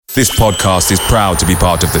This podcast is proud to be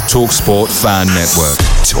part of the TalkSport Fan Network.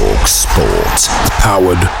 TalkSport.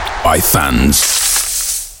 Powered by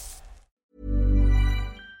fans.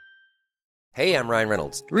 Hey, I'm Ryan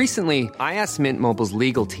Reynolds. Recently, I asked Mint Mobile's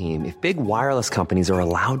legal team if big wireless companies are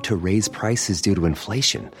allowed to raise prices due to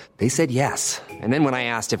inflation. They said yes. And then when I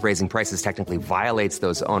asked if raising prices technically violates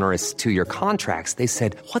those onerous two-year contracts, they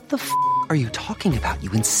said, "What the f*** are you talking about,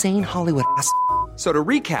 you insane Hollywood ass?" So to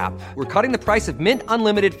recap, we're cutting the price of Mint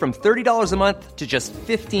Unlimited from $30 a month to just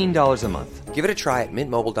 $15 a month. Give it a try at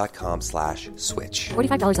mintmobile.com/switch.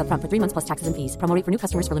 $45 up front for 3 months plus taxes and fees. Promo rate for new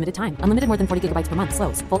customers for limited time. Unlimited more than 40 gigabytes per month.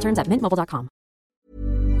 Slows full terms at mintmobile.com.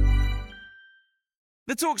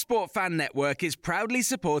 The TalkSport Fan Network is proudly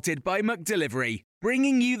supported by McDelivery,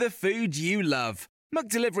 bringing you the food you love.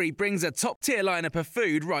 McDelivery brings a top-tier lineup of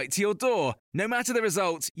food right to your door. No matter the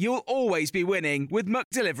result, you'll always be winning with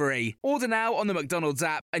McDelivery. Order now on the McDonald's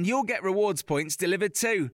app and you'll get rewards points delivered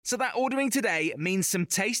too. So that ordering today means some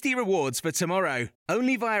tasty rewards for tomorrow.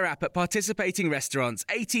 Only via app at participating restaurants.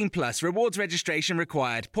 18 plus. Rewards registration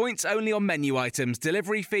required. Points only on menu items.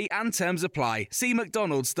 Delivery fee and terms apply. See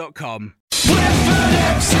mcdonalds.com. Brentford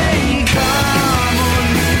FC, come on,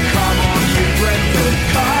 you Brentford,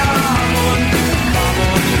 come on,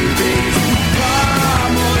 you Bees,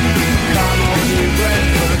 come on, you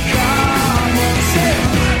Brentford, come on,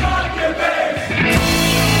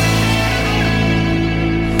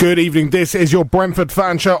 Good evening, this is your Brentford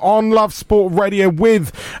fan show on Love Sport Radio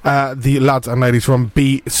with the lads and ladies from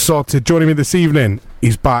Beesotted. Joining me this evening,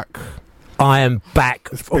 he's back. I am back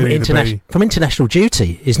from international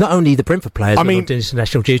duty. It's not only the Brentford players that are on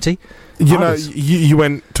international duty. You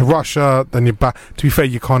went to Russia, then you're back. To be fair,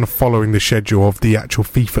 you're kind of following the schedule of the actual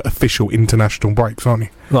FIFA official international breaks, aren't you?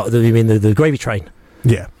 What, you mean the gravy train?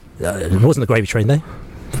 Yeah. It wasn't the gravy train, though.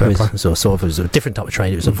 It was a different type of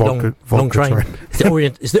train. It was a long train.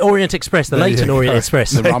 It's the Orient Express, the Leighton Orient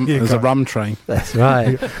Express. There's a rum train. That's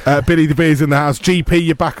right. Billy the Beer's in the house. GP,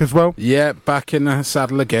 you're back as well? Yeah, back in the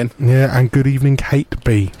saddle again. Yeah, and good evening, Kate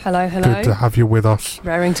B. Hello. Good to have you with us.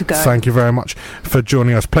 Raring to go. Thank you very much for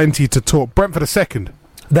joining us. Plenty to talk. Brentford a second.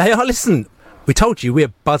 They are. Listen, we told you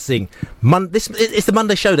we're buzzing. It's the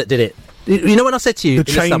Monday show that did it. You know when I said to you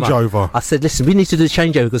the changeover, I said, listen, we need to do the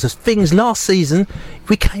changeover because there's things last season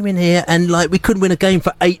we came in here and we couldn't win a game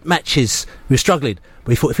for 8 matches. We were struggling. But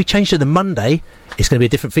we thought if we change to the Monday, it's going to be a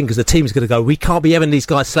different thing because the team's going to go, we can't be having these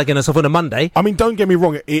guys slagging us off on a Monday. I mean, don't get me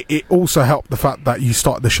wrong, it also helped the fact that you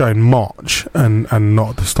started the show in March and not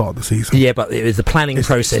at the start of the season. Yeah, but it was the planning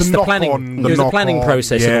process. The planning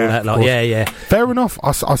process and all that. Like, yeah. Fair enough.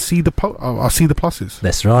 I see the pluses.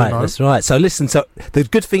 That's right. That's right. So listen. So the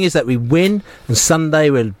good thing is that we win, and Sunday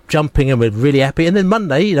we're jumping and we're really happy, and then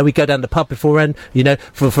Monday, we go down to the pub beforehand,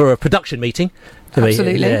 for a production meeting.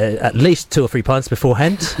 Absolutely. At least 2 or 3 pints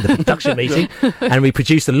beforehand, the production meeting, and we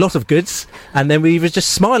produced a lot of goods, and then we were just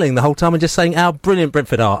smiling the whole time and just saying how brilliant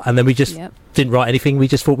Brentford are, and then we just didn't write anything. We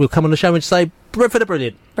just thought we'll come on the show and say Brentford are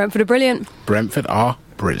brilliant. Brentford are brilliant. Brentford are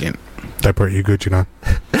brilliant. They're pretty good, I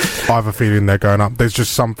have a feeling they're going up. There's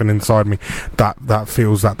just something inside me that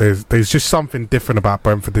feels that there's just something different about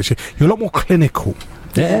Brentford this year. You're a lot more clinical.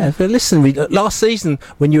 Yeah, but listen, last season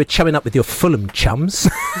when you were chumming up with your Fulham chums,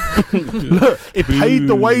 look, it paid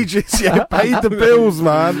the wages, it paid the bills,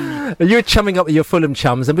 man. You were chumming up with your Fulham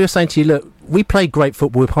chums, and we were saying to you, look, we play great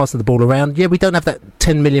football, we're passing the ball around. Yeah, we don't have that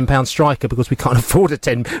 £10 million striker because we can't afford a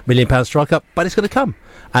 £10 million striker, but it's going to come.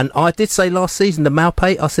 And I did say last season, the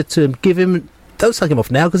Maupay, I said to him, don't take him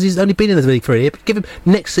off now because he's only been in the league for a year, but give him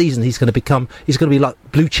next season, he's going to be like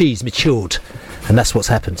blue cheese, matured. And that's what's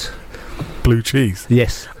happened. Blue cheese?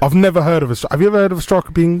 Yes. I've never heard of have you ever heard of a striker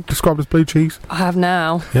being described as blue cheese? I have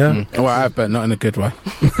now. Yeah? Well, I have, but not in a good way.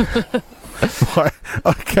 Right.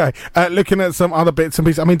 Okay. Looking at some other bits and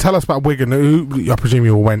pieces. I mean, tell us about Wigan. I presume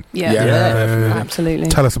you all went. Yeah, absolutely.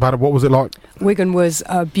 Tell us about it. What was it like? Wigan was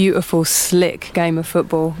a beautiful, slick game of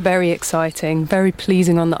football. Very exciting, very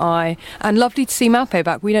pleasing on the eye, and lovely to see Maupay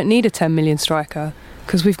back. We don't need a 10 million striker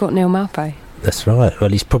because we've got Neil Maupay. That's right.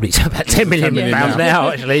 Well, he's probably about 10 million pounds now,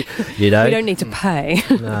 actually. We don't need to pay.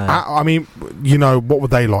 No. I mean, what were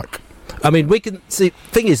they like? I mean, Wigan. See, the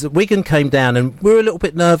thing is that Wigan came down, and we were a little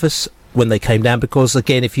bit nervous when they came down because,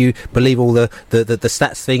 again, if you believe all the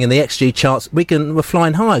stats thing and the XG charts, Wigan were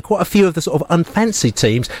flying high. Quite a few of the sort of unfancy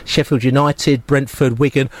teams, Sheffield United, Brentford,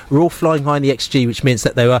 Wigan, were all flying high in the XG, which means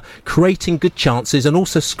that they were creating good chances and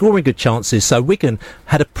also scoring good chances. So Wigan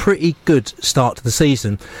had a pretty good start to the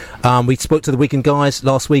season. We spoke to the Wigan guys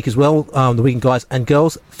last week as well, the Wigan guys and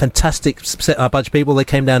girls. Fantastic bunch of people. They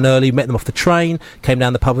came down early, met them off the train, came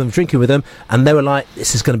down the pub and drinking with them, and they were like,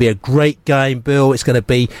 this is going to be a great game, Bill. It's going to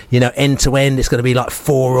be, end to end. It's going to be like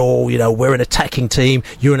 4-4. You know, we're an attacking team,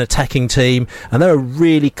 you're an attacking team, and they were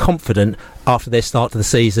really confident after their start to the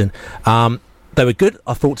season. They were good,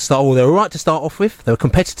 I thought, to start. They were right to start off with. They were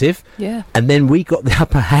competitive. Yeah. And then we got the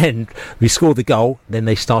upper hand. We scored the goal. Then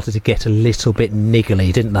they started to get a little bit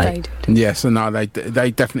niggly, didn't they? They did. Yes, and no, they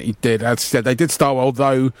definitely did. As I said, they did start well,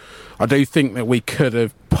 although I do think that we could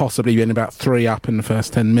have possibly been about 3 up in the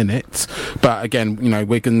first 10 minutes. But again, you know,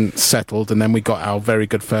 Wigan settled, and then we got our very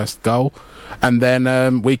good first goal. And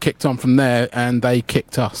then we kicked on from there, and they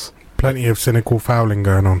kicked us. Plenty of cynical fouling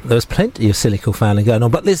going on. There was plenty of cynical fouling going on.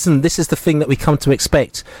 But listen, this is the thing that we come to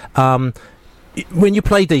expect. When you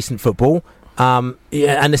play decent football, and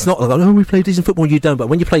it's not like, oh, we play decent football, you don't. But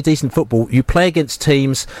when you play decent football, you play against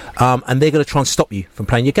teams, and they're going to try and stop you from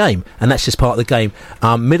playing your game. And that's just part of the game.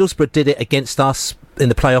 Middlesbrough did it against us in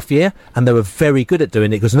the playoff year, and they were very good at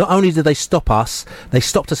doing it, because not only did they stop us, they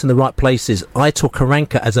stopped us in the right places. Aitor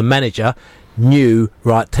Karanka, as a manager, knew,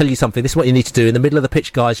 right, tell you something, this is what you need to do in the middle of the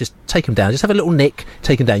pitch, guys, just take him down, just have a little nick,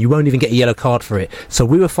 take him down, you won't even get a yellow card for it. So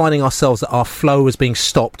we were finding ourselves that our flow was being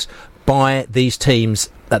stopped by these teams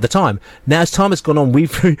at the time. Now, as time has gone on,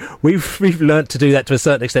 we've learnt to do that to a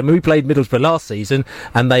certain extent. When we played Middlesbrough last season,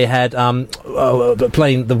 and they had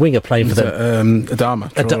playing the winger playing for them,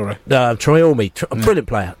 Adama Troy Orme, a brilliant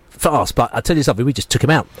player, fast. But I tell you something, we just took him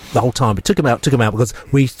out the whole time. We took him out because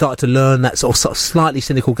we started to learn that sort of slightly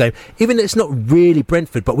cynical game. Even though it's not really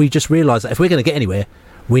Brentford, but we just realised that if we're going to get anywhere,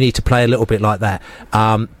 we need to play a little bit like that.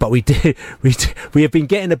 But we have been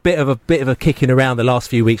getting a bit of a kicking around the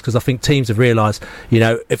last few weeks, because I think teams have realised, you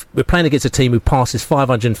know, if we're playing against a team who passes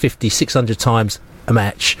 550, 600 times a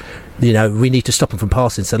match, you know, we need to stop them from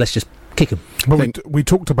passing. So let's just kick him. Well, we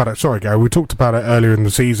talked about it. Sorry, Gary. We talked about it earlier in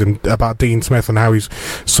the season about Dean Smith and how he's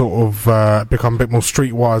sort of become a bit more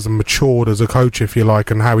streetwise and matured as a coach, if you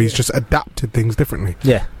like, and how he's just adapted things differently.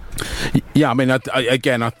 Yeah. I mean,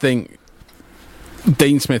 I think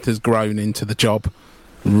Dean Smith has grown into the job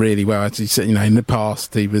really well. As he said, you know, in the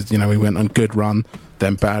past he was, you know, he went on good run,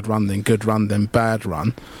 then bad run, then good run, then bad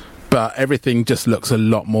run. But everything just looks a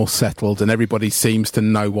lot more settled, and everybody seems to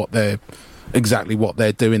know exactly what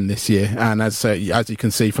they're doing this year. And as you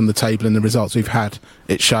can see from the table and the results we've had,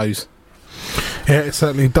 it shows. Yeah, it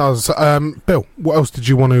certainly does. Bill, what else did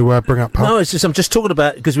you want to bring up, pal? No, it's just I'm just talking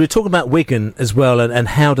about, because we were talking about Wigan as well, and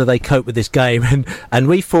how do they cope with this game, and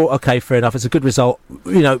we thought, okay, fair enough, it's a good result.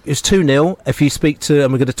 You know, it's 2-0. If you speak to,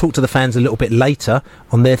 and we're going to talk to the fans a little bit later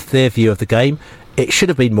on their view of the game, it should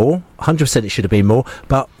have been more. 100% it should have been more.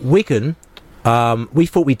 But Wigan, we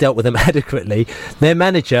thought we dealt with them adequately. Their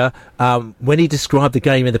manager, when he described the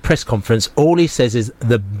game in the press conference, all he says is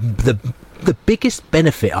the biggest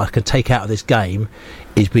benefit I can take out of this game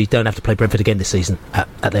is we don't have to play Brentford again this season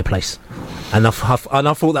at their place. And I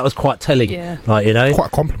thought that was quite telling. Yeah. Like, you know, quite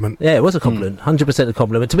a compliment. Yeah, it was a compliment. 100% a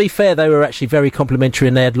compliment. To be fair, they were actually very complimentary,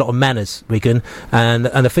 and they had a lot of manners, Wigan. And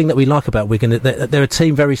the thing that we like about Wigan, they're a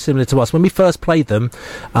team very similar to us. When we first played them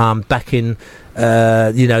back in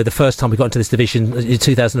the first time we got into this division in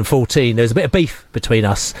 2014, there was a bit of beef between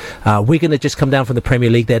us. Wigan had just come down from the Premier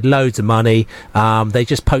League. They had loads of money. They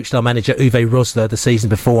just poached our manager Uwe Rosler the season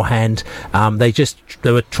beforehand.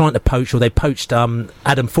 They were trying to poach, or they poached Adam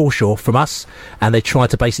Forshaw from us, and they tried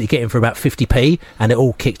to basically get him for about 50p, and it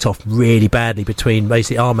all kicked off really badly between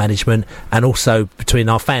basically our management and also between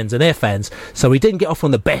our fans and their fans. So we didn't get off on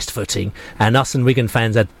the best footing, and us and Wigan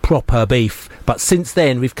fans had proper beef. But since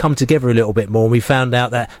then, we've come together a little bit more, and we found out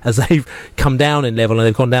that as they've come down in level and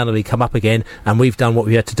they've gone down and they come up again, and we've done what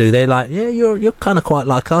we had to do, they're like, yeah, you're kind of quite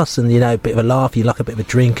like us, and, you know, a bit of a laugh, you like a bit of a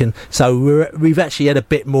drink, and so we've actually had a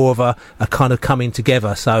bit more of a kind of coming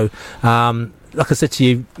together. So like I said to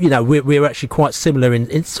you, you know, we're actually quite similar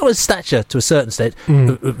in sort of stature to a certain extent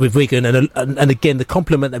with Wigan, and again, the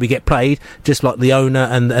compliment that we get paid, just like the owner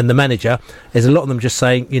and the manager, is a lot of them just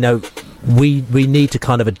saying, you know, we need to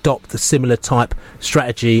kind of adopt the similar type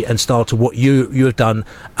strategy and style to what you have done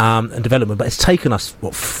and development. But it's taken us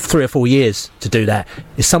 3 or 4 years to do that.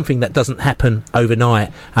 It's something that doesn't happen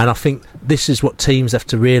overnight, and I think this is what teams have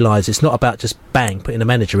to realise. It's not about just bang putting a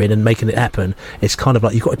manager in and making it happen. It's kind of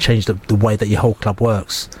like you've got to change the way that your whole club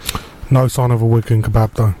works. No sign of a Wigan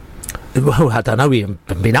kebab though. Well, I don't know. We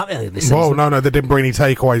haven't been up there this season. Well, no, they didn't bring any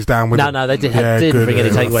takeaways down with No, they didn't bring any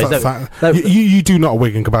takeaways. You do know what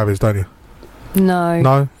Wigan kebab is, don't you?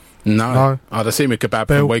 No. I'd assume a kebab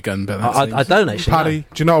from Wigan, but I don't actually. Paddy,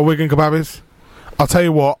 do you know what Wigan kebab is? I'll tell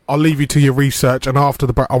you what, I'll leave you to your research, and after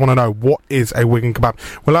the break, I want to know, what is a Wigan kebab?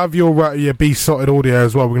 We'll have your Beesotted audio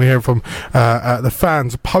as well. We're going to hear from the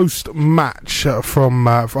fans post-match from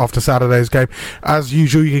after Saturday's game. As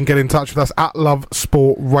usual, you can get in touch with us at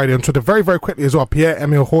LoveSport Radio on Twitter. Very, very quickly as well,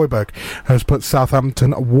 Pierre-Emile Højbjerg has put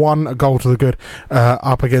Southampton 1 goal to the good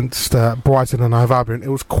up against Brighton and Hove Albion. It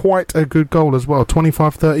was quite a good goal as well.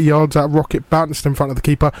 25-30 yards out, rocket bounced in front of the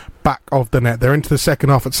keeper, back of the net. They're into the second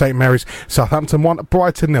half at St Mary's. Southampton 1,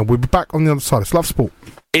 Brighton 0. We'll be back on the other side. It's Love Sport.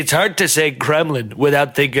 It's hard to say Kremlin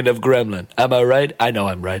without thinking of Gremlin. Am I right? I know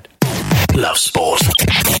I'm right. Love Sport.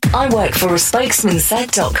 I work for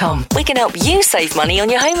spokesmansaid.com. We can help you save money on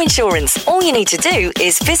your home insurance. All you need to do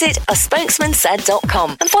is visit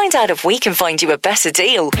spokesmansaid.com and find out if we can find you a better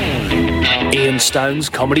deal. Ian Stone's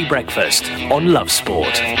Comedy Breakfast on Love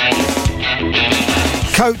Sport.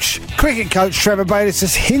 Cricket coach Trevor Bayliss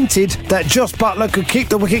has hinted that Josh Buttler could keep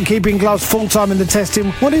the wicket-keeping gloves full-time in the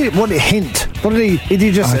testing. What did he hint? What did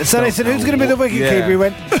he just... So they said, who's going to be the wicket-keeper? He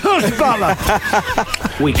went, Buttler.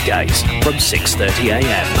 Weekdays from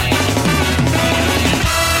 6:30am.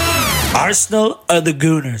 Arsenal are the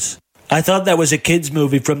Gooners. I thought that was a kids'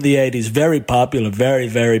 movie from the 80s. Very popular, very,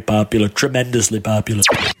 very popular, tremendously popular.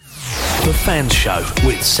 The Fans Show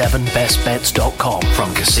with 7bestbets.com.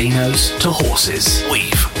 From casinos to horses,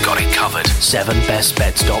 we've got it covered.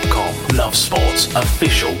 7bestbets.com. Love Sport's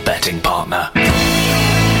official betting partner.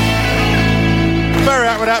 Very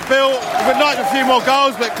happy with that, Bill. We'd like a few more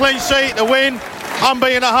goals, but clean sheet, the win.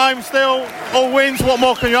 Unbeaten at home still. All wins. What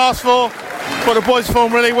more can you ask for? But the boys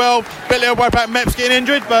performed really well. Bit little worried about Meps getting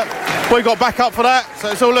injured, but we got back up for that,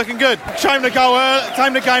 so it's all looking good. Shame the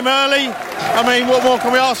game early. I mean, what more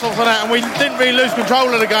can we ask for that? And we didn't really lose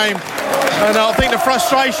control of the game. And I think the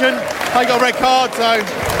frustration, they got a red card, so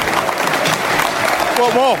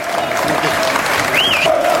what more?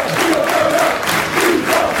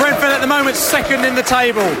 Brentford at the moment second in the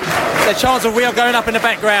table. The chance of we are going up in the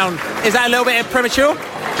background. Is that a little bit premature?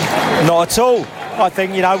 Not at all. I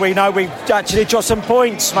think, we know we actually dropped some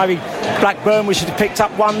points. Maybe Blackburn, we should have picked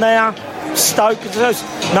up one there. Stoke,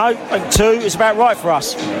 no, and 2 is about right for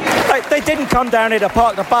us. They didn't come down here to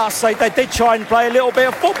park the bus. They did try and play a little bit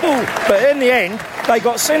of football, but in the end, they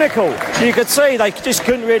got cynical. You could see they just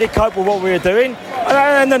couldn't really cope with what we were doing.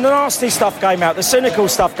 And then the nasty stuff came out, the cynical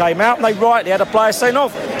stuff came out, and they rightly had a player sent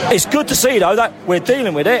off. It's good to see, though, that we're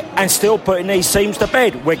dealing with it and still putting these teams to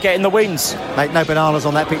bed. We're getting the wins. Mate, no bananas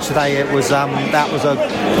on that pitch today. It was that was a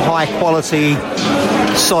high-quality,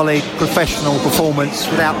 solid, professional performance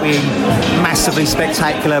without being massively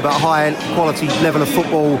spectacular, but high-quality level of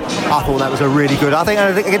football. I thought that was a really good. I think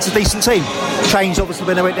against a decent team. Changed, obviously,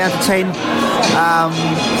 when they went down to 10.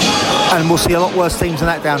 And we'll see a lot worse teams than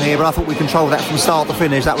that down here, but I thought we controlled that from start to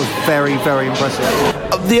finish. That was very, very impressive.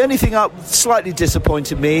 The only thing that slightly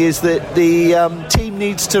disappointed me is that the team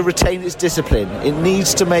needs to retain its discipline. It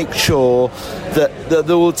needs to make sure that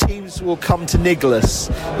the teams will come to niggle us.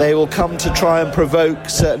 They will come to try and provoke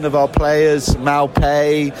certain of our players,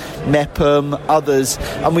 Maupay, Mepham, others,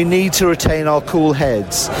 and we need to retain our cool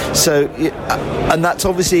heads. So, and that's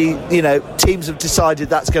obviously, teams have decided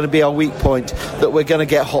that's going to be our weak point, that we're going to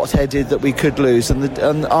get hot-headed, that we could lose,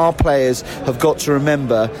 and our players have got to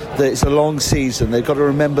remember that it's a long season. They've got to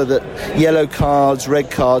remember that yellow cards, red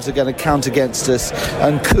cards are going to count against us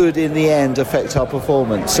and could in the end affect our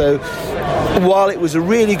performance. So while it was a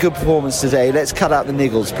really good performance today, let's cut out the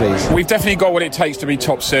niggles, please. We've definitely got what it takes to be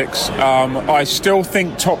top 6. I still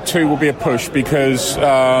think top 2 will be a push because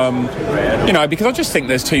because I just think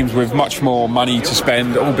there's teams with much more money to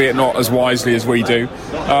spend, albeit not as wisely as we do,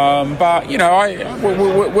 but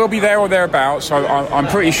we'll be there or thereabouts, so I'm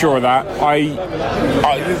pretty sure of that.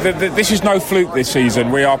 This is no fluke this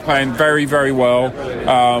season. We are playing very, very well.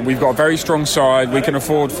 We've got a very strong side. We can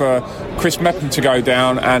afford for Chris Mepham to go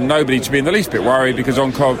down and nobody to be in the least bit worried, because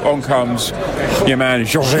on comes your man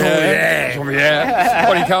Jean-Pierre.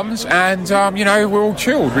 When he comes, and we're all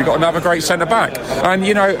chilled. We've got another great centre back, and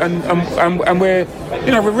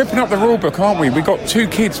we're ripping up the rule book, aren't we? We've got 2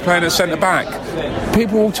 kids playing at centre back.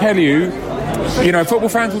 People will tell you, football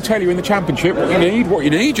fans will tell you in the Championship what you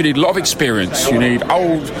need. You need a lot of experience. You need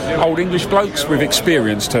old English blokes with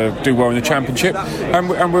experience to do well in the Championship,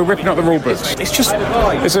 and we're ripping up the rule books. It's just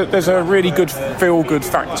there's a really good feel-good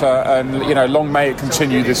factor, and long may it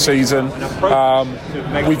continue this season.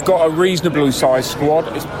 We've got a reasonably sized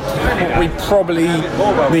squad. We probably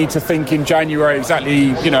need to think in January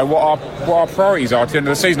exactly what our priorities are at the end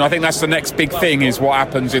of the season. I think that's the next big thing, is what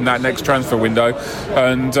happens in that next transfer window,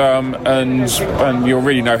 and and you'll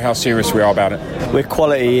really know how serious we are about it. We're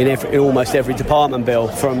quality in almost every department, Bill,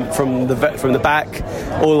 from the back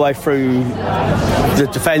all the way through the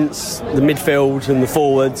defence, the midfield, and the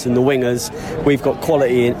forwards and the wingers. We've got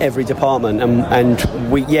quality in every department,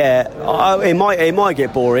 and we it might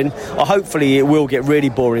get boring. Hopefully, it will get really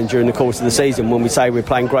boring during the course of the season when we say we're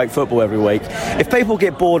playing great football every week. If people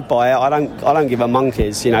get bored by it, I don't give a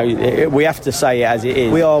monkeys. We have to say it as it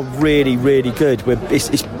is. We are really, really good. It's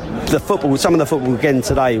the football. Some of the football again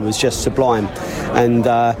today was just sublime, and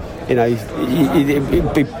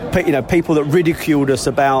people that ridiculed us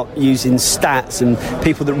about using stats, and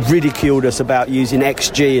people that ridiculed us about using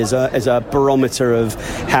XG as a barometer of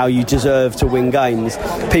how you deserve to win games.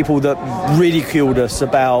 People that ridiculed us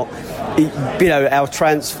about our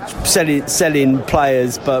selling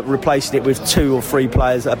players but replacing it with 2 or 3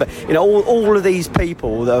 players. But all of these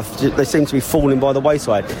people, they seem to be falling by the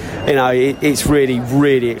wayside. It's really,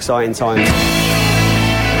 really exciting times.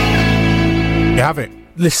 You have it.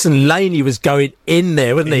 Listen, Laney was going in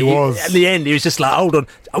there, wasn't he? He was. At the end, he was just like, hold on,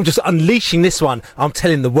 I'm just unleashing this one. I'm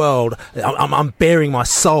telling the world, I'm bearing my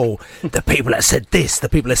soul. The people that said this, the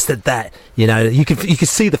people that said that. You can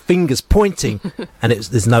see the fingers pointing, and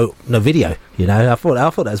there's no video. I thought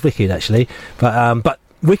that was wicked, actually. But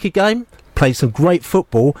wicked game, played some great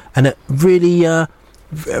football, and a really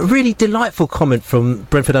delightful comment from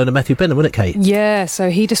Brentford owner Matthew Benham, wasn't it, Kate? Yeah, so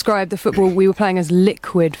he described the football we were playing as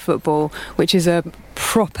liquid football, which is a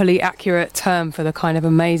properly accurate term for the kind of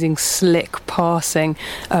amazing, slick passing,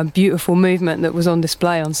 beautiful movement that was on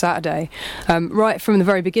display on Saturday. Right from the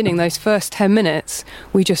very beginning, those first 10 minutes,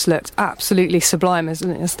 we just looked absolutely sublime.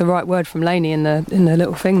 That's the right word from Laney in the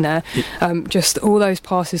little thing there. Just all those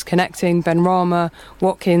passes connecting, Benrahma,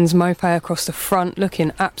 Watkins, Mopé across the front,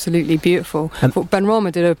 looking absolutely beautiful. I thought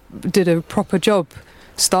Benrahma did a proper job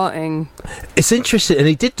starting. It's interesting, and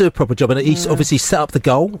he did do a proper job, and he obviously set up the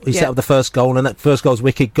goal. He set up the first goal, and that first goal's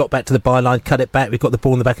wicked. Got back to the byline, cut it back. We've got the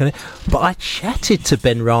ball in the back of it. But I chatted to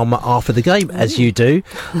Benrahma after the game, as you do.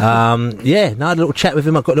 I had a little chat with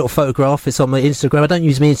him. I've got a little photograph. It's on my Instagram. I don't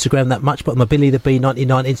use my Instagram that much, but on my Billy the B99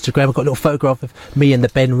 Instagram, I've got a little photograph of me and the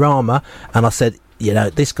Benrahma, and I said,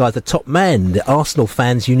 this guy's the top man. The Arsenal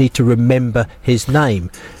fans, you need to remember his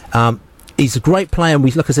name. He's a great player,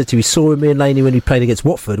 and like I said to you, we saw him, me and Laney, when he played against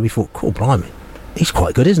Watford, and we thought, cool, blimey, he's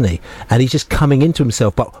quite good, isn't he? And he's just coming into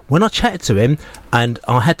himself. But when I chatted to him, and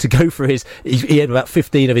I had to go for he had about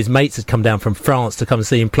 15 of his mates had come down from France to come and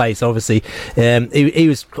see him play, so obviously he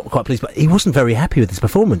was quite pleased, but he wasn't very happy with his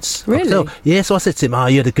performance. Really? Yeah, so I said to him,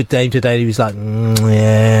 you had a good game today, and he was like,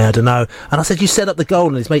 yeah, I don't know. And I said, you set up the goal,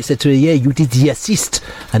 and his mate said to me, yeah, you did the assist,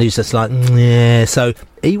 and he was just like, yeah, so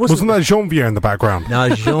he wasn't that Janvier in the background? No,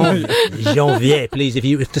 Janvier, please, if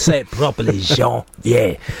you have to say it properly,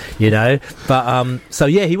 Janvier, But so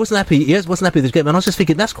yeah, he wasn't happy. He wasn't happy with his game, and I was just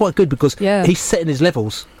thinking that's quite good because he's setting his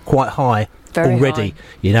levels quite high already.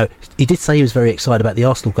 High. He did say he was very excited about the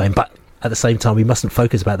Arsenal game, but at the same time, we mustn't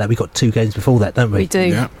focus about that. We've got 2 games before that, don't we? We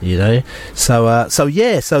do. Yeah.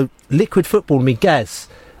 So liquid football. I mean, Gaz,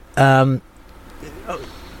 didn't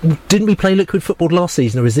we play liquid football last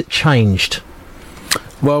season, or is it changed?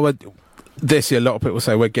 Well, this year, a lot of people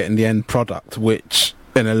say we're getting the end product, which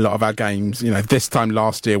in a lot of our games, this time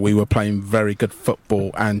last year we were playing very good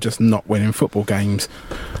football and just not winning football games.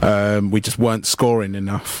 We just weren't scoring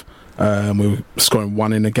enough. We were scoring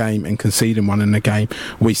 1 in a game and conceding 1 in a game.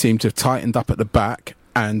 We seem to have tightened up at the back,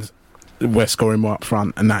 and we're scoring more up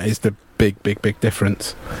front, and that is the big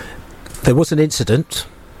difference. There was an incident,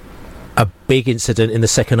 a big incident in the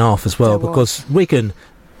second half as well, because Wigan,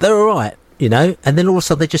 they're all right. And then all of a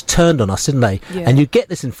sudden they just turned on us, didn't they? Yeah. And you get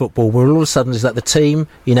this in football where all of a sudden it's like the team,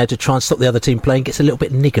 to try and stop the other team playing, gets a little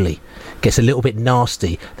bit niggly, gets a little bit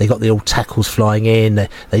nasty. They got the old tackles flying in,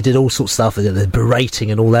 they did all sorts of stuff, they're berating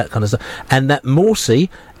and all that kind of stuff. And that Morsey,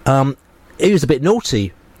 he was a bit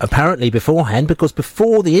naughty, apparently, beforehand, because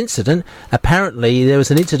before the incident, apparently there was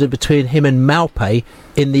an incident between him and Mopé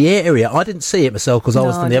in the area. I didn't see it myself because I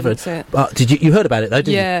was on the other end. Did you heard about it though?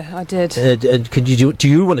 Didn't you? I did. Do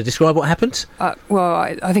you want to describe what happened? Well,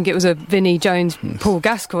 I think it was a Vinnie Jones, Paul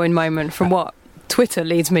Gascoigne moment from what Twitter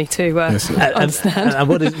leads me to understand. And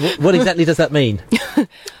what exactly does that mean?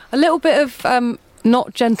 A little bit of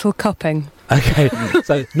not gentle cupping. Okay,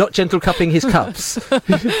 so not gentle cupping his cups.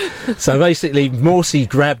 So basically, Morsey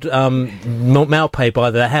grabbed Mopé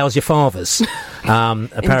by the "How's your father's?"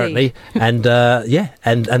 Apparently, and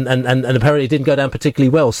apparently it didn't go down particularly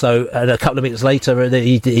well. So a couple of minutes later,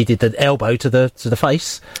 he did the elbow to the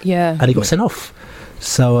face. Yeah, and he got sent off.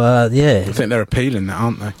 So I think they're appealing that,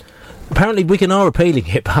 aren't they? Apparently Wigan are appealing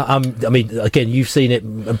it, but I mean, again, you've seen it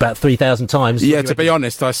about 3,000 times. Yeah, to be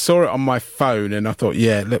honest, I saw it on my phone and I thought,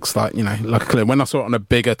 yeah, it looks like, like a clear. When I saw it on a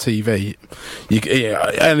bigger TV,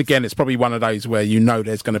 and again, it's probably one of those where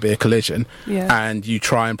there's going to be a collision and you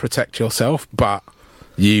try and protect yourself, but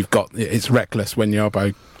it's reckless when your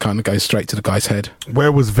elbow kind of goes straight to the guy's head.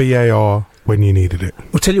 Where was VAR when you needed it?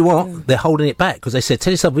 Well, tell you what, they're holding it back because they said, tell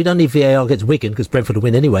you something, we don't need VAR against Wigan because Brentford will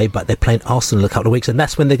win anyway, but they're playing Arsenal in a couple of weeks and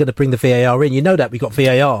that's when they're going to bring the VAR in. You know that we got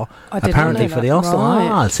VAR apparently for the Arsenal.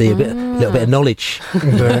 Right. See, a little bit of knowledge.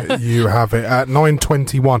 There you have it. At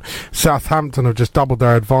 9:21, Southampton have just doubled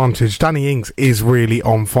their advantage. Danny Ings is really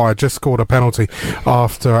on fire. Just scored a penalty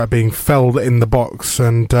after being felled in the box,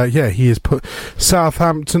 and he has put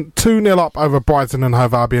Southampton 2-0 up over Brighton and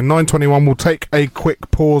Hove Albion. 9:21. We'll take a quick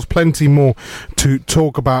pause. Plenty more to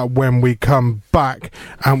talk about when we come back,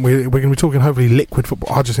 and we're going to be talking hopefully liquid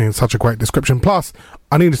football. I just think it's such a great description. Plus,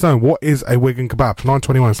 I need to know, what is a Wigan kebab?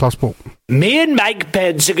 9:21, it's LoveSport. Me and Mike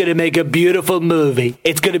Pence are going to make a beautiful movie.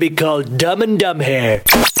 It's going to be called Dumb and Dumb Hair.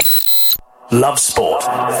 LoveSport,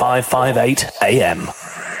 558 AM.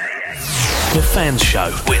 The Fans Show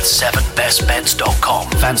with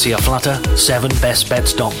 7bestbets.com. Fancy a flutter?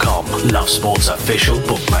 7bestbets.com. LoveSport's official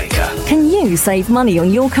bookmaker. Can you save money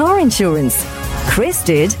on your car insurance? Chris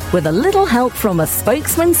did with a little help from a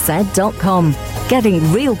spokesmansaid.com.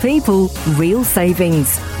 Getting real people, real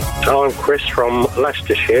savings. I'm Chris from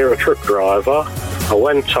Leicestershire, a truck driver. I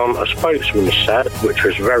went on a spokesman set, which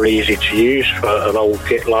was very easy to use for an old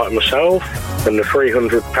git like myself, and the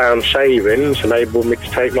 £300 savings enabled me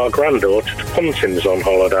to take my granddaughter to Pontins on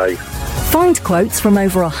holiday. Find quotes from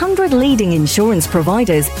over 100 leading insurance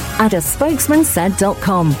providers at a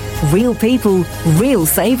spokesmansaid.com. Real people, real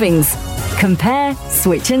savings. Compare,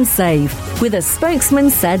 switch and save with a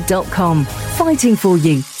spokesmansaid.com. Fighting for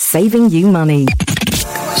you, saving you money.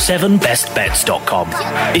 7bestbets.com.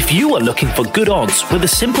 If you are looking for good odds with a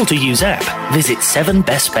simple-to-use app, visit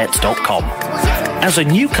 7bestbets.com. As a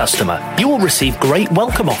new customer, you will receive great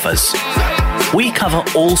welcome offers. We cover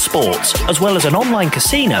all sports, as well as an online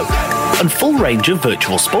casino and full range of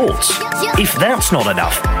virtual sports. If that's not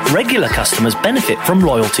enough, regular customers benefit from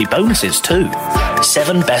loyalty bonuses too.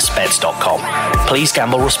 7bestbets.com. Please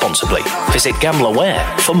gamble responsibly. Visit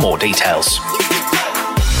GambleAware for more details.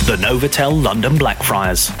 The Novotel London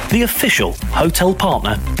Blackfriars, the official hotel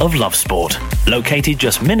partner of LoveSport. Located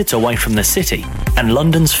just minutes away from the city and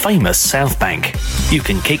London's famous South Bank. You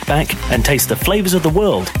can kick back and taste the flavours of the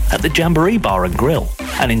world at the Jamboree Bar and Grill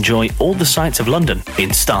and enjoy all the sights of London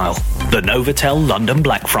in style. The Novotel London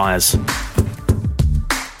Blackfriars.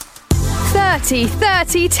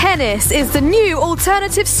 30-30 Tennis is the new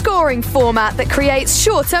alternative scoring format that creates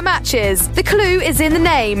shorter matches. The clue is in the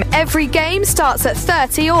name. Every game starts at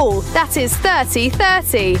 30 all. That is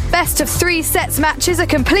 30-30. Best of 3 sets matches are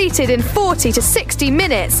completed in 40 to 60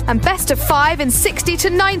 minutes and best of 5 in 60 to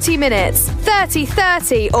 90 minutes.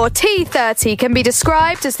 30-30 or T30 can be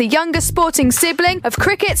described as the younger sporting sibling of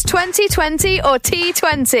cricket's 2020 or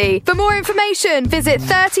T20. For more information, visit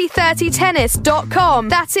 3030tennis.com.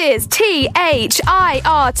 That is THIRTY,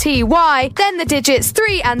 then the digits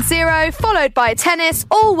 3 and 0, followed by tennis,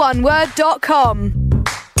 all one word.com.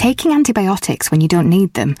 Taking antibiotics when you don't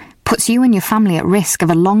need them puts you and your family at risk of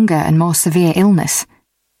a longer and more severe illness.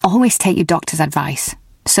 Always take your doctor's advice.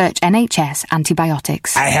 Search NHS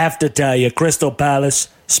antibiotics. I have to tell you, Crystal Palace,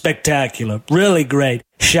 spectacular, really great,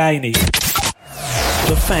 shiny.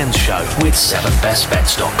 The Fans Show with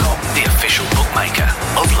 7bestbets.com, the official bookmaker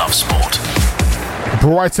of LoveSport.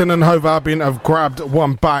 Brighton and Hove Albion have grabbed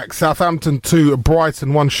one back. Southampton 2,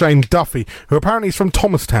 Brighton 1. Shane Duffy, who apparently is from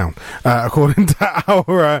Thomastown, according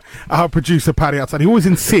to our producer Paddy outside. He always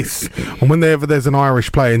insists on whenever there's an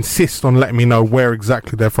Irish player, insists on letting me know where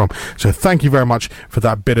exactly they're from. So thank you very much for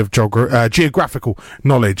that bit of geographical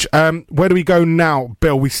knowledge. Where do we go now,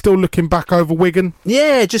 Bill? We still looking back over Wigan?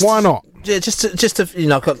 Yeah, why not? Yeah, just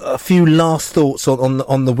I've got a few last thoughts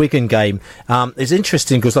on the Wigan game. It's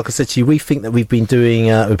interesting because, like I said to you, we think that we've been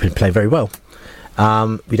playing very well.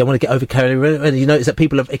 We don't want to get over carried away. You notice that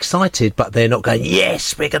people are excited, but they're not going,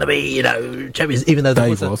 yes, we're going to be, champions, even though there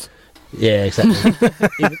was. Yeah, exactly.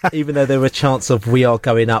 even though there were a chance of we are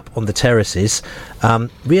going up on the terraces.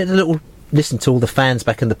 We had a little listen to all the fans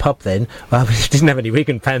back in the pub then. We didn't have any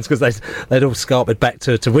Wigan fans because they'd all scarpered back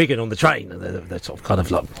to Wigan on the train, and they're sort of kind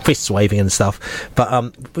of like fists waving and stuff.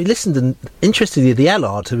 But we listened, and interestingly, the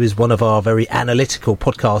Allard, who is one of our very analytical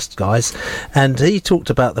podcast guys, and he talked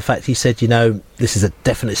about the fact, he said, this is a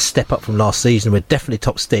definite step up from last season. We're definitely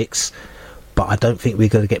top six, but I don't think we're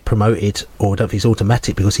going to get promoted, or I don't think it's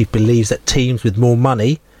automatic, because he believes that teams with more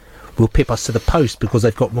money will pip us to the post because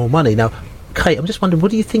they've got more money. Now, Kate, I'm just wondering,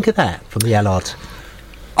 what do you think of that from the Allard?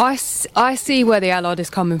 I see where the Allard is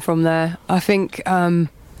coming from there. I think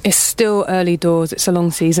it's still early doors, it's a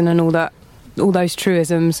long season and all that, all those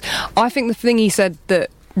truisms. I think the thing he said that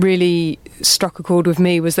really struck a chord with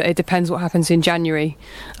me was that it depends what happens in January,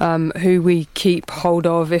 who we keep hold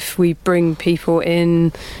of, if we bring people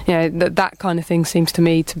in, you know, that kind of thing seems to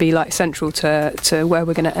me to be like central to where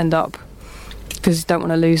we're going to end up, because you don't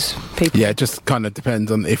want to lose people. Yeah, it just kind of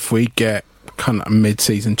depends on if we get kind of a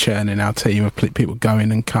mid-season churn in our team of people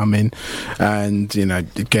going and coming, and you know,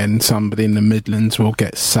 again, somebody in the Midlands will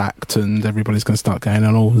get sacked and everybody's going to start going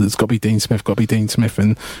on, oh, it's got to be Dean Smith,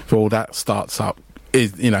 and if all that starts up,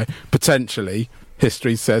 is, you know, potentially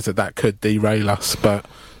history says that could derail us, but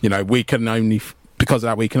you know, we can only, because of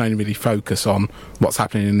that, we can only really focus on what's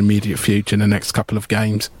happening in the immediate future in the next couple of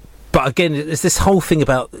games. But again, there's this whole thing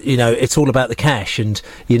about, you know, it's all about the cash, and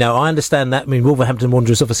you know, I understand that. I mean, Wolverhampton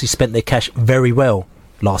Wanderers obviously spent their cash very well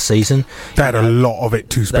last season. They had a lot of it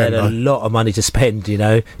to spend. They had a lot of money to spend, you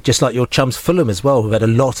know, just like your chums Fulham as well, who've had a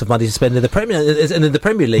lot of money to spend in the Premier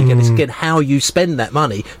League. And it's again how you spend that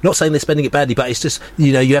money. Not saying they're spending it badly, but it's just,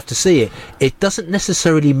 you know, you have to see it. It doesn't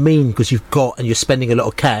necessarily mean because you've got and you're spending a lot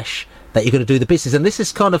of cash that you're going to do the business, and this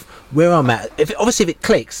is kind of where I'm at. If it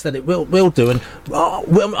clicks, then it will do. And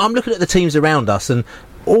I'm looking at the teams around us, and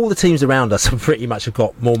all the teams around us pretty much have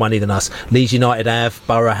got more money than us. Leeds United have,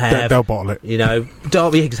 Borough have. They'll bottle it. You know,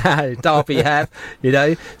 Derby have. You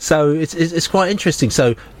know, so it's quite interesting.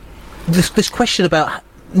 So this question about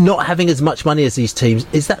not having as much money as these teams,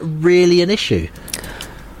 is that really an issue?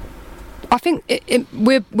 I think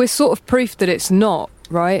we're sort of proof that it's not.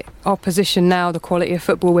 Right, our position now, the quality of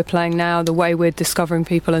football we're playing now, the way we're discovering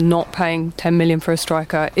people and not paying 10 million for a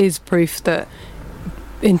striker is proof that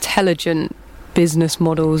intelligent business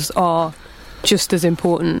models are just as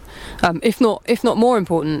important, if not more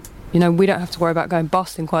important. You know, we don't have to worry about going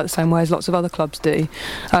bust in quite the same way as lots of other clubs do.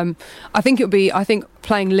 I think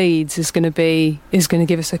playing Leeds is going to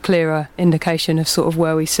give us a clearer indication of sort of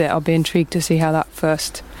where we sit. I'll be intrigued to see how that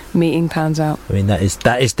first meeting pans out. I mean, that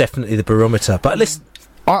is definitely the barometer. But listen,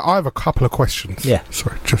 I have a couple of questions. Yeah.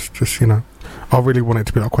 Sorry, just you know, I really want it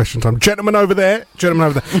to be like question time. Gentlemen over there.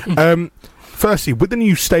 Firstly, with the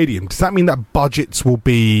new stadium, does that mean that budgets will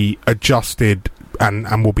be adjusted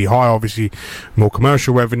and will be high? Obviously, more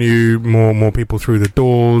commercial revenue, more people through the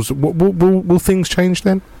doors. Will things change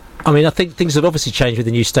then? I mean, I think things have obviously changed with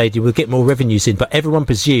the new stadium. We'll get more revenues in, but everyone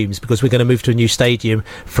presumes, because we're going to move to a new stadium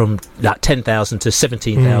from like 10,000 to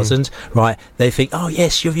 17,000, right? They think, oh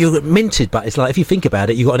yes, you're minted, but it's like, if you think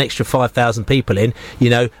about it, you've got an extra 5,000 people in,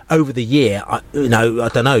 you know, over the year, I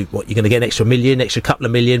don't know what, you're going to get an extra million, extra couple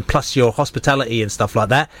of million, plus your hospitality and stuff like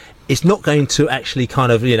that. It's not going to actually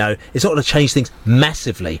kind of, you know, it's not going to change things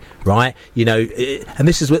massively, right? You know, and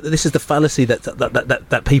this is the fallacy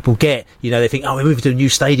that people get. You know, they think, oh, we're moving to a new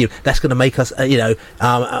stadium, that's going to make us,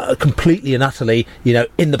 completely and utterly, you know,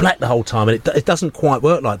 in the black the whole time. And it doesn't quite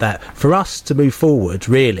work like that. For us to move forward,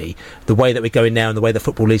 really, the way that we're going now and the way the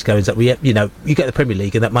Football League's going is that you get the Premier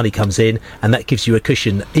League and that money comes in and that gives you a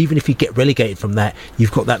cushion. Even if you get relegated from that,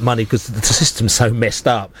 you've got that money because the system's so messed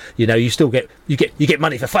up. You know, you still get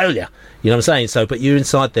money for failure. You know what I'm saying? So, but you're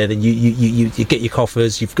inside there, then you get your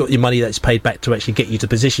coffers, you've got your money that's paid back to actually get you to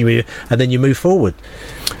position you, and then you move forward.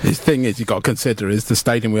 The thing is, you've got to consider is the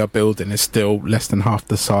stadium we are building is still less than half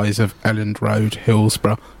the size of Elland Road,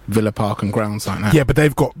 Hillsborough, Villa Park and grounds like that. Yeah, but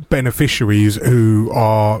they've got beneficiaries who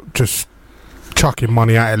are just chucking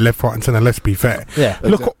money at it left, right and centre, let's be fair. Yeah.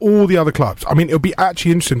 Look at all the other clubs. I mean, it'll be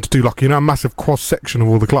actually interesting to do like, you know, a massive cross-section of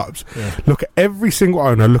all the clubs. Yeah. Look at every single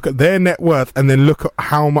owner, look at their net worth, and then look at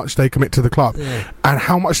how much they commit to the club and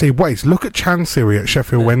how much they waste. Look at Chancery at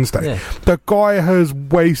Sheffield Wednesday. Yeah. The guy has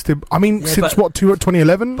wasted, I mean, since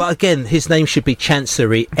 2011? But again, his name should be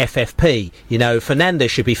Chancery FFP. You know, Fernandez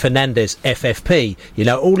should be Fernandez FFP. You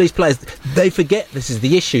know, all these players, they forget this is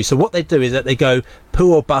the issue. So what they do is that they go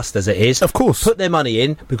poo or bust, as it is. Of course. Put their money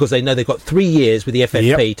in because they know they've got 3 years with the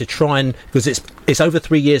FFP to try and, because it's over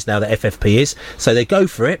 3 years now that FFP is, so they go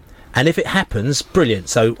for it. And if it happens, brilliant.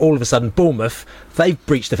 So all of a sudden, Bournemouth, they've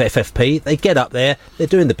breached the FFP. They get up there, they're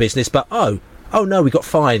doing the business, but oh no, we got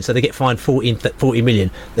fined, so they get fined 40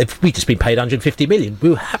 million. We've just been paid 150 million.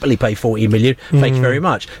 We'll happily pay 40 million. Thank you very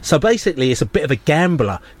much. So basically, it's a bit of a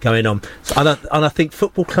gambler going on. So, and I think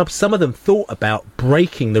football clubs, some of them thought about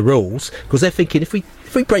breaking the rules because they're thinking if we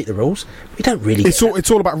break the rules, we don't really. It's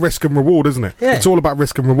all about risk and reward, isn't it? Yeah. It's all about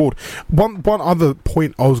risk and reward. One other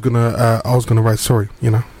point I was gonna raise. Sorry,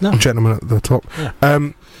 the gentleman at the top.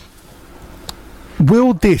 Yeah.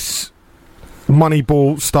 Will this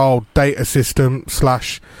Moneyball style data system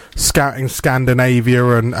 / scouting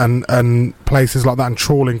Scandinavia and places like that and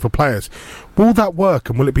trawling for players. Will that work,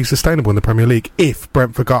 and will it be sustainable in the Premier League if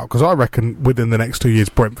Brentford go up? Because I reckon within the next 2 years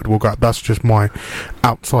Brentford will go up. That's just my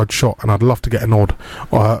outside shot, and I'd love to get a nod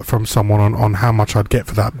from someone on how much I'd get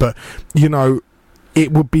for that. But, you know,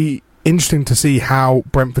 it would be interesting to see how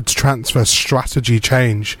Brentford's transfer strategy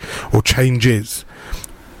changes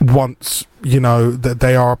once, you know, that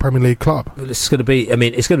they are a Premier League club. Well, it's going to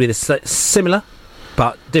be similar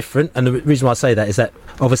but different, and the reason why I say that is that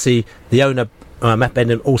obviously the owner, Matt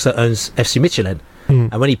Benham, also owns FC Midtjylland,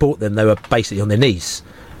 and when he bought them they were basically on their knees,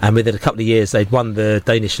 and within a couple of years they'd won the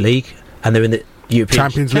Danish League and they're in the European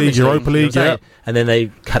Champions League, Europa League, yeah. And then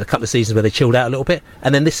they had a couple of seasons where they chilled out a little bit,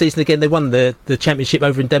 and then this season again they won the Championship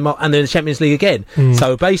over in Denmark, and they're in the Champions League again.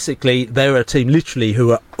 So basically they're a team literally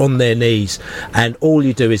who are on their knees, and all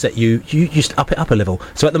you do is that you just up it up a level.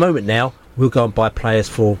 So at the moment now we'll go and buy players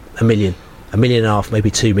for $1 million, $1.5 million, maybe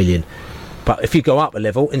 $2 million. But if you go up a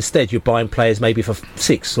level, instead you're buying players maybe for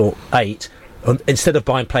 6 or 8, instead of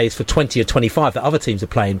buying players for 20 or 25 that other teams are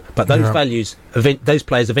playing. But those those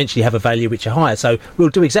players eventually have a value which are higher. So we'll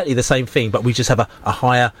do exactly the same thing, but we just have a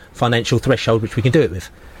higher financial threshold which we can do it with.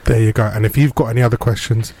 There you go. And if you've got any other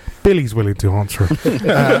questions, Billy's willing to answer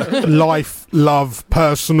them. Life, love,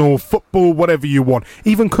 personal, football, whatever you want.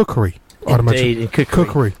 Even cookery. Indeed, in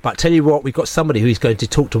cookery. But I tell you what, we've got somebody who's going to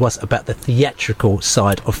talk to us about the theatrical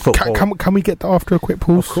side of football. Can we get that after a quick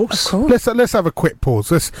pause? Of course. Let's have a quick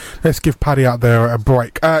pause. Let's give Paddy out there a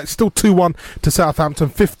break. It's still 2-1 to Southampton,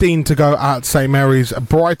 15 to go at St Mary's.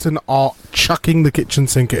 Brighton are chucking the kitchen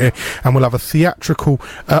sink at it, and we'll have a theatrical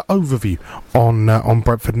overview on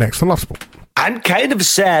Brentford next on LoveSport. I'm kind of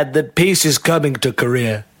sad that peace is coming to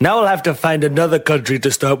Korea. Now I'll have to find another country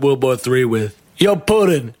to start World War III with. Yo,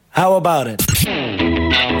 Putin, how about it?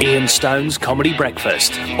 Ian Stone's Comedy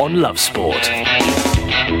Breakfast on LoveSport.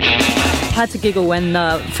 I had to giggle when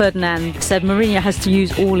Ferdinand said Mourinho has to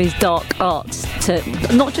use all his dark arts to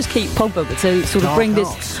not just keep Pogba, but to sort of bring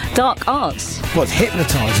this dark arts. What's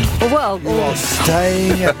hypnotising? Well, you are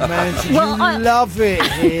staying at Manchester. Well, you love it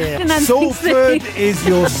here. Salford is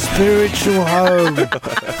your spiritual home.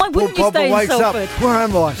 Why wouldn't you stay in Salford? Up, where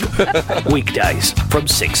am I? Weekdays from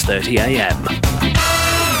 6:30 a.m.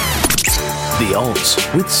 The odds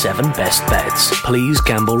with 7 best bets. Please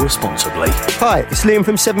gamble responsibly. Hi, it's Liam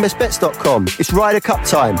from 7bestbets.com. It's Ryder Cup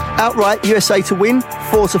time. Outright USA to win,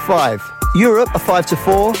 4-5. Europe a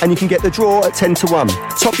 5-4, and you can get the draw at 10-1.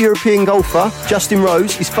 Top European golfer Justin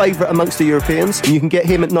Rose is favourite amongst the Europeans, and you can get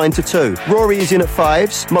him at 9-2. Rory is in at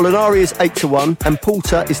 5s, Molinari is 8-1, and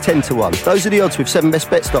Poulter is 10-1. Those are the odds with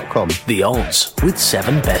 7bestbets.com. The odds with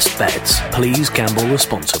 7 best bets. Please gamble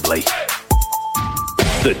responsibly.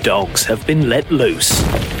 The dogs have been let loose,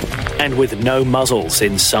 and with no muzzles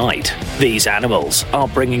in sight, these animals are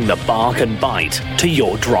bringing the bark and bite to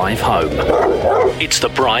your drive home. It's the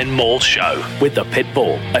Brian Moore Show with the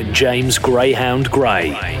Pitbull and James Greyhound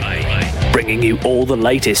Grey, bringing you all the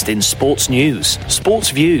latest in sports news,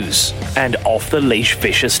 sports views, and off-the-leash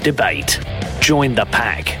vicious debate. Join the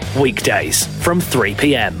pack weekdays from 3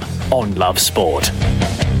 p.m. on LoveSport.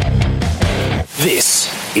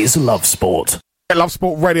 This is LoveSport.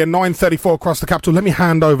 LoveSport Radio 9:34 across the capital. Let me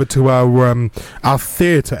hand over to our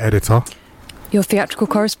theatre editor. Your theatrical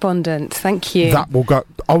correspondent. Thank you. That will go.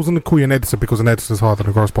 I was going to call you an editor because an editor's harder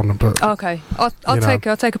than a correspondent. But okay, I'll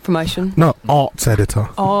take a promotion. No, arts editor.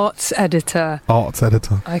 Arts editor. Arts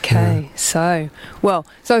editor. Okay, yeah. So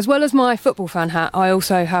as well as my football fan hat, I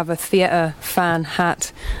also have a theatre fan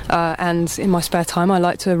hat, and in my spare time, I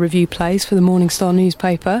like to review plays for the Morning Star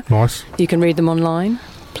newspaper. Nice. You can read them online.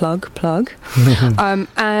 Plug.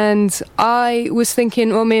 And I was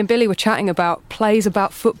thinking, well, me and Billy were chatting about plays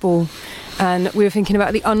about football, and we were thinking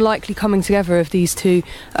about the unlikely coming together of these two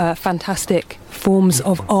fantastic forms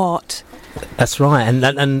of art. That's right,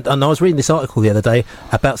 and I was reading this article the other day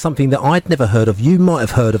about something that I'd never heard of. You might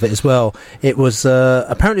have heard of it as well. It was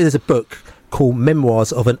apparently there's a book called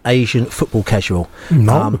Memoirs of an Asian Football Casual.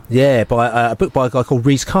 No. By a book by a guy called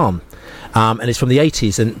Rees Khan. And it's from the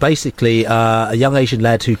 80s, and basically a young Asian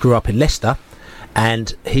lad who grew up in Leicester,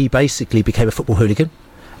 and he basically became a football hooligan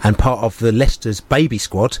and part of the Leicester's baby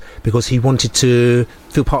squad because he wanted to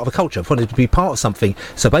feel part of a culture, wanted to be part of something.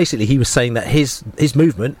 So basically he was saying that his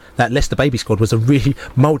movement, that Leicester baby squad, was a really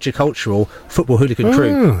multicultural football hooligan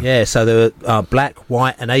crew. Yeah, so they were black,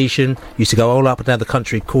 white and Asian, used to go all up and down the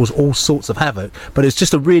country, cause all sorts of havoc. But it's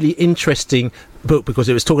just a really interesting book because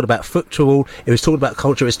it was talking about football, it was talking about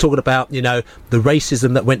culture, it was talking about, you know, the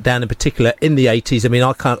racism that went down in particular in the 80s. I mean,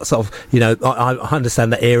 I can't sort of, you know, I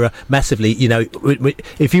understand that era massively. You know,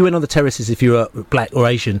 if you went on the terraces, if you were black or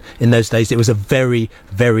Asian in those days, it was a very,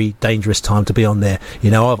 very dangerous time to be on there.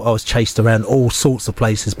 You know, I was chased around all sorts of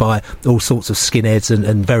places by all sorts of skinheads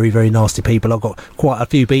and very, very nasty people. I've got quite a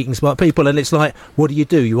few beatings by people, and it's like, what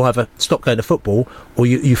do? You either stop going to football or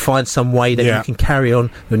you find some way that you can carry on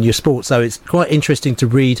your sport. So it's quite interesting to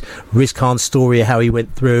read Riz Khan's story of how he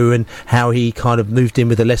went through and how he kind of moved in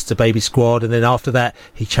with the Leicester baby squad, and then after that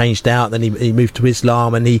he changed out, then he moved to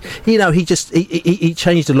Islam, and he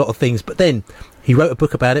changed a lot of things. But then he wrote a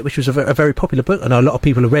book about it, which was a very popular book. I know a lot of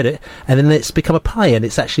people have read it, and then it's become a play, and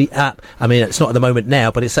it's actually I mean, it's not at the moment now,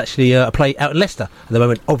 but it's actually a play out in Leicester at the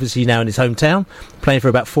moment, obviously now in his hometown, playing for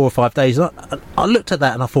about 4 or 5 days. And I looked at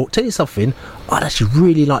that and I thought, tell you something, I'd actually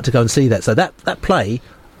really like to go and see that. So that play,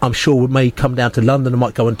 I'm sure may come down to London. I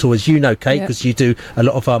might go on tour, as you know, Kate, because you do a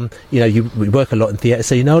lot of we work a lot in theatre,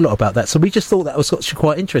 so you know a lot about that. So we just thought that was actually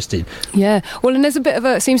quite interesting. Yeah, well, and there's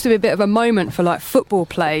seems to be a bit of a moment for like football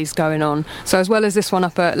plays going on. So as well as this one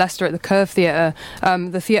up at Leicester at the Curve Theatre,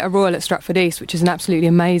 the Theatre Royal at Stratford East, which is an absolutely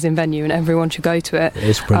amazing venue, and everyone should go to it. It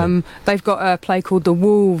is brilliant. They've got a play called The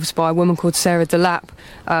Wolves by a woman called Sarah Delap,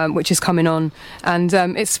 which is coming on, and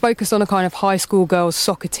it's focused on a kind of high school girls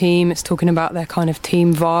soccer team. It's talking about their kind of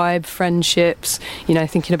team vibe, friendships, you know,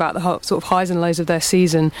 thinking about the sort of highs and lows of their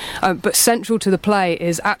season. But central to the play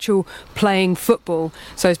is actual playing football.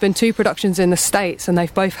 So there's been 2 productions in the States, and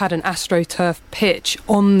they've both had an AstroTurf pitch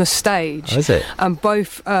on the stage. Oh, is it? And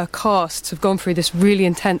both casts have gone through this really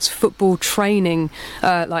intense football training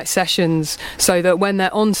like sessions, so that when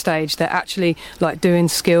they're on stage, they're actually like doing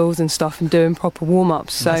skills and stuff and doing proper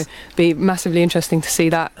warm-ups. So it'd be massively interesting to see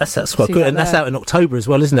that. That's quite good, and that's out in October as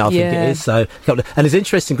well, isn't it? I think it is. So, and it's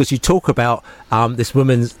interesting because you talk about this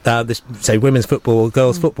women's women's football or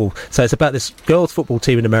girls football. So it's about this girls football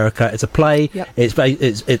team in America. It's a play. Yep.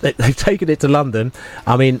 They've taken it to London.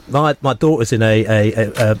 I mean, my daughter's in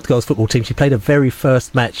a girls football team. She played her very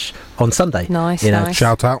first match on Sunday. Nice, you know, nice.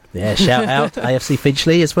 Shout out. Yeah, shout out AFC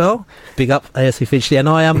Finchley as well. Big up AFC Finchley. And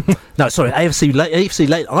I am AFC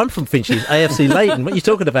Leighton. I'm from Finchley. AFC Leighton. What are you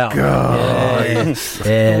talking about?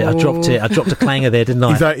 Yeah, I dropped a clanger there, didn't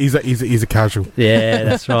I? He's a casual. Yeah,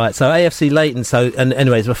 that's right. So AFC Leighton. So, and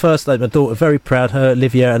anyways, my daughter, very proud. Her,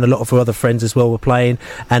 Olivia, and a lot of her other friends as well were playing.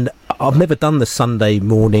 And I've never done the Sunday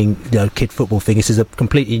morning, kid football thing. This is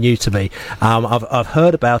completely new to me. I've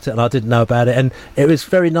heard about it and I didn't know about it, and it was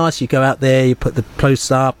very nice. You go out there, you put the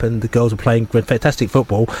posts up, and the girls were playing fantastic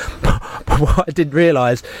football. But what I didn't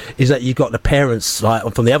realise is that you got the parents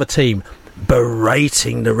from the other team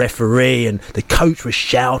berating the referee, and the coach was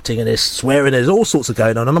shouting and they're swearing. There's all sorts of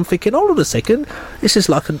going on, and I'm thinking, hold on a second, this is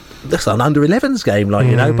like an under 11s game,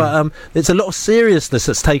 you know. But there's a lot of seriousness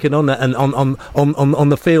that's taken on and on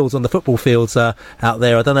the fields, on the football fields out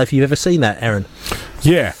there. I don't know if you've ever seen that, Aaron.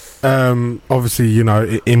 Yeah, obviously, you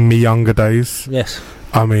know, in my younger days. Yes.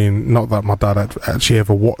 I mean, not that my dad had actually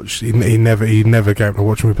ever watched. He never came to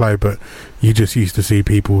watch me play, but you just used to see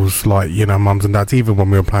people's, mums and dads, even when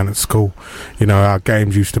we were playing at school. You know, our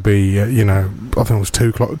games used to be, I think it was 2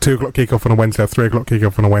 o'clock kick-off on a Wednesday, or 3 o'clock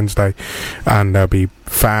kick-off on a Wednesday, and there'll be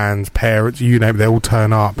fans, parents, you name it, they all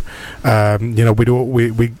turn up.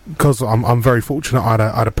 Because I'm very fortunate,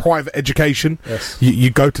 I had a private education. Yes. You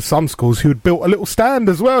go to some schools who had built a little stand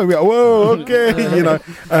as well. We're like, whoa, okay,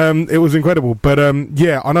 it was incredible. But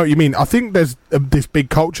yeah, I know what you mean. I think there's this big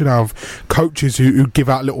culture now of coaches who give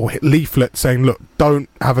out little leaflets saying, look, don't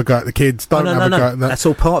have a go at the kids, don't have a go at that. That's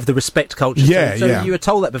all part of the respect culture. Yeah, so you were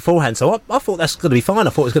told that beforehand, so I thought that's going to be fine. I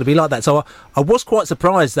thought it was going to be like that. So I was quite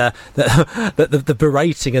surprised that the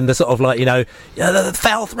berating and the sort of the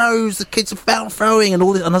foul throws, the kids are foul throwing and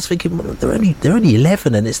all this, and I was thinking, well, they're only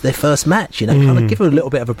 11 and it's their first match, kind of give them a little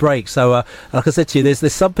bit of a break. So like I said to you,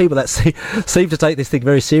 there's some people that seem to take this thing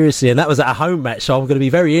very seriously, and that was at a home match, so I'm going to be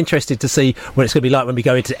very interested to see what it's going to be like when we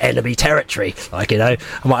go into enemy territory. I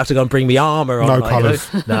might have to go and bring me armour on. No colours.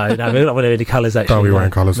 No, we're not going to have any colours, actually. Don't be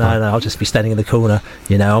wearing colours. No, I'll just be standing in the corner.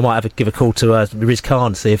 I might have to give a call to Riz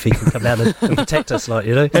Khan, see if he can come down and protect us,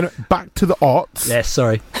 Anyway, back to the arts. Yes,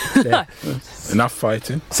 sorry. Yeah. Enough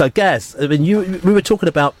fighting. So, Gaz, I mean, we were talking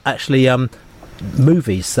about actually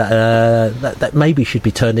movies that maybe should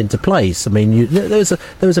be turned into plays. I mean, there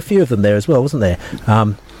was a few of them there as well, wasn't there?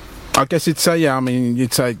 I guess you'd say,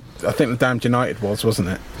 you'd say, I think The Damned United wasn't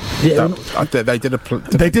it? Yeah.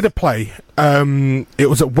 They did a play. It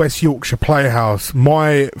was at West Yorkshire Playhouse.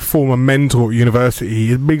 My former mentor at university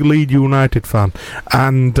is a big Leeds United fan,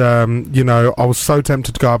 and I was so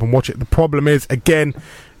tempted to go up and watch it. The problem is, again,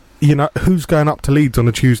 you know, who's going up to Leeds on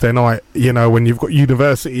a Tuesday night, you know, when you've got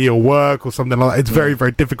university or work or something like that? It's very,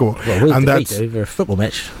 very difficult. Well, and we do for a football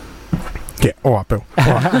match. Yeah, all right, Bill.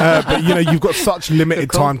 All right. But, you know, you've got such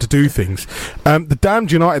limited time to do things. The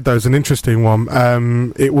Damned United, though, is an interesting one.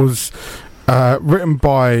 It was written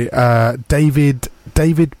by David,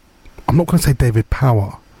 I'm not going to say David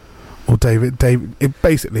Power, or David.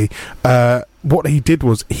 Basically, what he did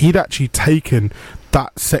was he'd actually taken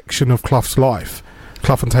that section of Clough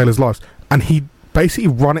and Taylor's lives, and he basically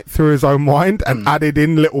run it through his own mind and added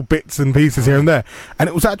in little bits and pieces here and there, and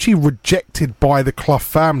it was actually rejected by the Clough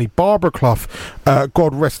family. Barbara Clough,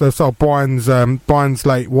 God rest her soul, Brian's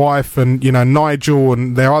late wife, and, you know, Nigel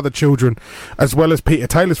and their other children, as well as Peter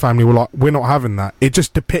Taylor's family, were like, we're not having that. It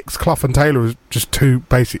just depicts Clough and Taylor as just two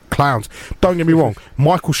basic clowns. Don't get me wrong,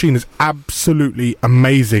 Michael Sheen is absolutely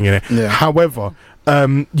amazing in it. However,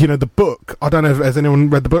 you know, the book, I don't know if has anyone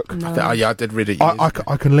read the book? No. I did read it. I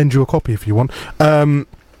can lend you a copy if you want.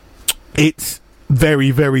 It's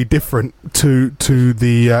very, very different to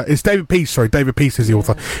the it's David Peace is the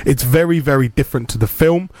author. It's very, very different to the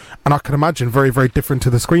film, and I can imagine very, very different to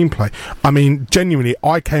the screenplay. I mean, genuinely,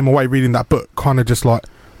 I came away reading that book kind of just like,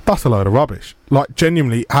 that's a load of rubbish. Like,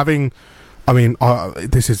 genuinely having, I mean,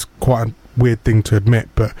 this is quite a weird thing to admit,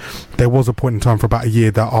 but there was a point in time for about a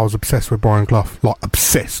year that I was obsessed with Brian Clough,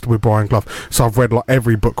 so I've read like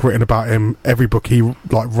every book written about him, every book he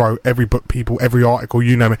like wrote, every book, people, every article,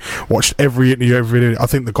 you name it, watched every interview, every video. I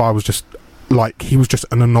think the guy was just like, he was just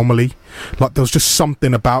an anomaly. Like, there was just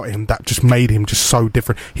something about him that just made him just so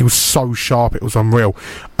different. He was so sharp, it was unreal.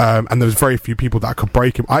 And there was very few people that could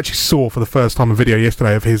break him. I actually saw for the first time a video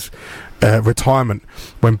yesterday of his retirement,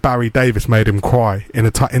 when Barry Davis made him cry in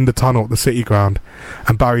the tunnel at the City Ground,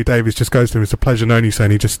 and Barry Davis just goes to him, it's a pleasure knowing you,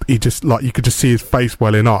 saying he just like, you could just see his face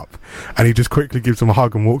welling up, and he just quickly gives him a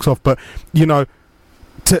hug and walks off. But, you know,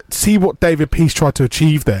 to see what David Peace tried to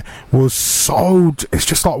achieve there was so, it's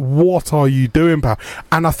just like, what are you doing, pal?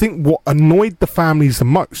 And I think what annoyed the families the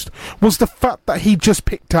most was the fact that he just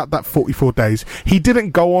picked out that 44 days. He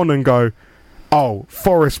didn't go on and go, oh,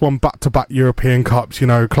 Forest won back-to-back European Cups, you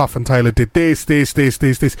know, Clough and Taylor did this.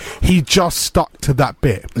 He just stuck to that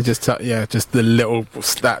bit. Just the little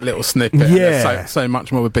snippet. Yeah. There's so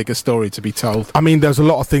much more of a bigger story to be told. I mean, there's a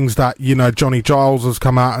lot of things that, you know, Johnny Giles has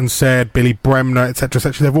come out and said, Billy Bremner,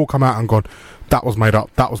 etc., they've all come out and gone, that was made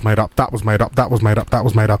up, that was made up, that was made up, that was made up, that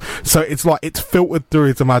was made up. So it's like, it's filtered through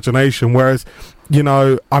his imagination, whereas, you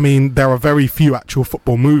know, I mean, there are very few actual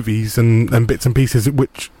football movies and bits and pieces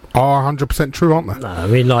which are 100% true, aren't they? No, I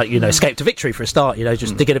mean, like, you know, Escape to Victory for a start, you know,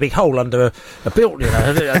 just digging a big hole under a built, you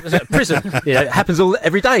know, a prison, you know, it happens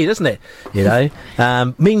every day, doesn't it? You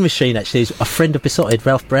know, Mean Machine actually is a friend of Beesotted,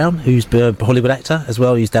 Ralph Brown, who's a Hollywood actor as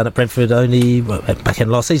well. He's down at Brentford only back in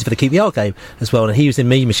last season for the QPR game as well, and he was in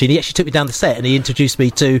Mean Machine. He actually took me down the set and he introduced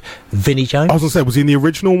me to Vinnie Jones. I was going to say, was he in the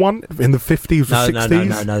original one in the 50s or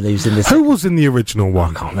 60s? No, he was in this. Who was in the original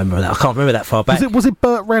one? I can't remember that far back. Was it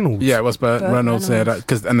Burt Reynolds? Yeah, it was Burt Reynolds.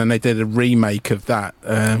 And then they did a remake of that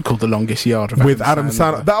called The Longest Yard with Adam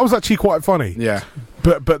Sandler. That was actually quite funny. Yeah,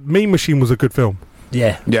 but Mean Machine was a good film.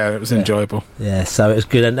 Yeah, it was enjoyable. Yeah, so it was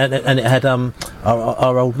good, and it had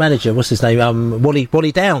our old manager, what's his name,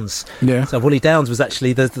 Wally Downs. Yeah, so Wally Downs was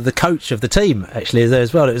actually the coach of the team actually there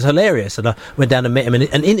as well. It was hilarious, and I went down and met him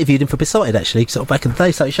and interviewed him for Beesotted actually, sort of back in the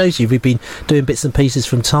day. So it shows you we've been doing bits and pieces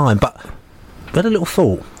from time, but we had a little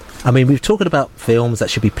thought. I mean, we've talked about films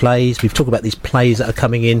that should be plays. We've talked about these plays that are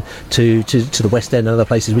coming in to the West End and other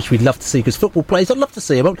places, which we'd love to see, because football plays, I'd love to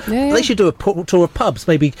see them. Yeah. They should do a tour of pubs,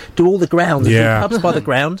 maybe do all the grounds, do pubs by the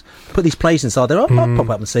ground, put these plays inside there. I'll pop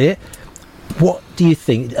up and see it. What do you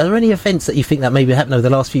think? Are there any events that you think that maybe happened over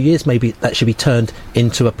the last few years, maybe that should be turned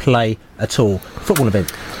into a play at all? Football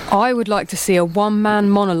event? I would like to see a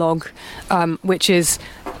one-man monologue, which is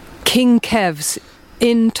King Kev's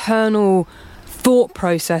internal thought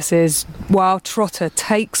processes while Trotter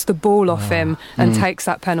takes the ball off him and takes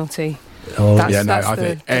that penalty. I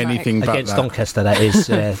think anything but against Doncaster, that is.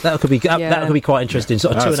 That could be quite interesting.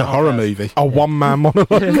 Sort of it's a horror movie. A one-man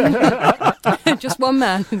monologue. Just one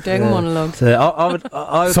man doing a monologue. So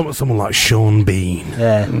I would someone like Sean Bean.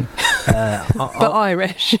 Yeah, but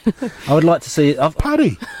Irish. I would like to see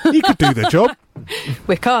Paddy. He could do the job.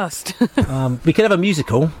 We're cast. We could have a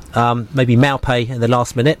musical, maybe Maupay in the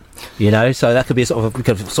last minute, you know. So that could be a sort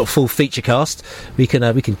of full feature cast. We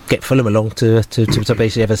can get Fulham along to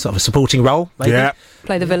basically have a sort of a supporting role. Maybe. Yeah.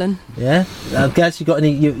 Play the villain. Yeah. Gaz, you got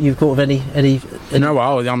any? You've thought of any? No,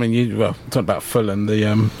 I mean, talking about Fulham, the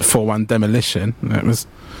 4-1 demolition. It was,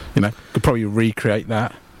 you know, could probably recreate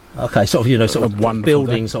that. Okay, sort of one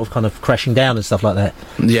building, sort of kind of crashing down and stuff like that.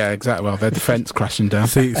 Yeah, exactly. Well, their defence crashing down.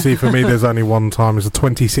 See, for me, there's only one time. It's the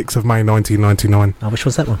 26th of May, 1999. Oh, which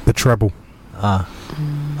was that one? The treble. Oh,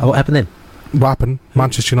 what happened then? What happened?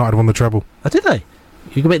 Manchester United won the treble. Oh, did they?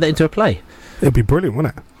 You can make that into a play. It'd be brilliant,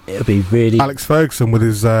 wouldn't it? It'd be really. Alex Ferguson with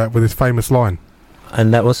his famous line.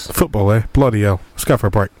 And that was? Football there. Bloody hell. Let's go for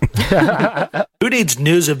a break. Who needs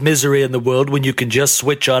news of misery in the world when you can just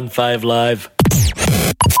switch on 5 Live?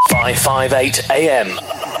 558 AM.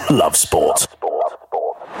 LoveSport.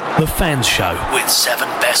 The Fans Show with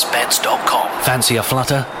 7bestbets.com. Fancy a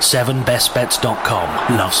flutter?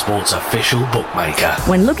 7bestbets.com. LoveSport's official bookmaker.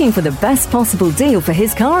 When looking for the best possible deal for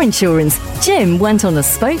his car insurance, Jim went on to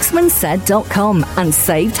spokesmansaid.com and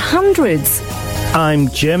saved hundreds. I'm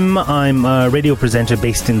Jim. I'm a radio presenter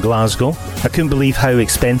based in Glasgow. I couldn't believe how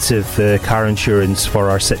expensive the car insurance for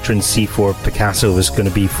our Citroen C4 Picasso was going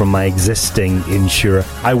to be from my existing insurer.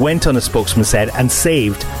 I went on a Spokesman Said and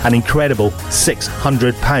saved an incredible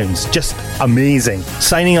 £600. Just amazing.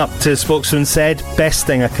 Signing up to Spokesman Said, best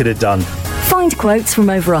thing I could have done. Find quotes from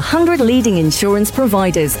over 100 leading insurance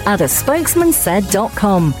providers at a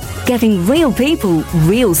spokesmansaid.com. Giving real people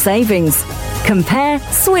real savings. Compare,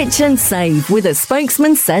 switch and save with a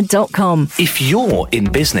spokesmansaid.com. If you're in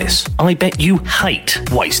business, I bet you hate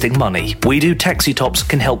wasting money. We Do Taxi Tops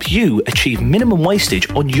can help you achieve minimum wastage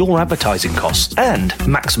on your advertising costs and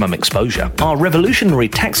maximum exposure. Our revolutionary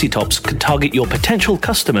taxi tops can target your potential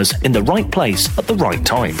customers in the right place at the right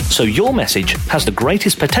time, so your message has the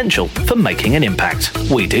greatest potential for making an impact.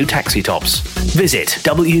 We Do Taxi Tops. Visit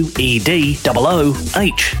WEDOOH.com.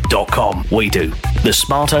 We Do, the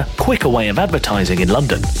smarter, quicker way of advertising in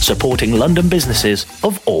London, supporting London businesses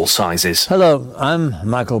of all sizes. Hello, I'm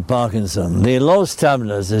Michael Parkinson. The Lowe's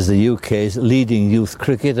Taverners is the UK's leading youth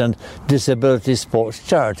cricket and disability sports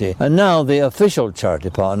charity, and now the official charity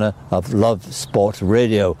partner of LoveSport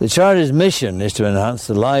Radio. The charity's mission is to enhance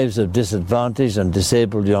the lives of disadvantaged and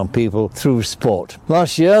disabled young people through sport.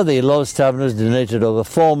 Last year, the Lowe's Taverners donated over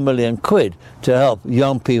 £4 million to help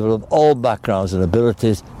young people of all backgrounds and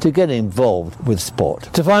abilities to get involved with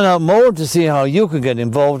sport. To find out more, to see how you can get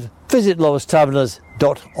involved, visit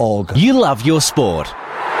lowestaverners.org. You love your sport,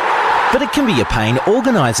 but it can be a pain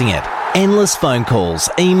organising it. Endless phone calls,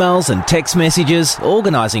 emails and text messages,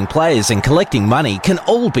 organising players and collecting money can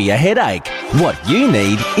all be a headache. What you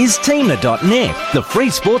need is Teamer.net, the free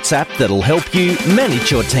sports app that'll help you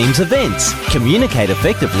manage your team's events, communicate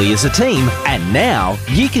effectively as a team, and now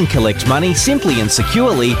you can collect money simply and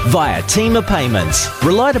securely via Teamer payments.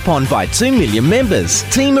 Relied upon by 2 million members,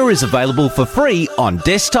 Teamer is available for free on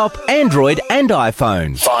desktop, Android and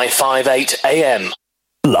iPhone. 558 AM.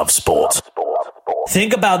 LoveSport.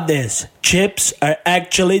 Think about this. Chips are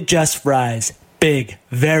actually just fries. Big,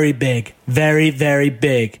 very big, very, very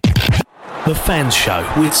big. The Fans Show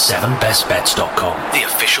with 7bestbets.com, the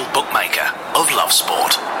official bookmaker of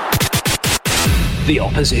LoveSport. The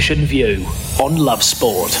Opposition View on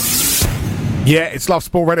LoveSport. Yeah, it's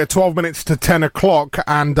LoveSport Radio, 12 minutes to 10 o'clock,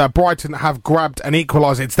 and Brighton have grabbed an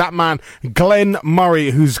equaliser. It's that man, Glenn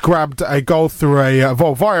Murray, who's grabbed a goal through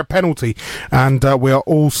via a penalty, and we are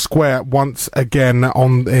all square once again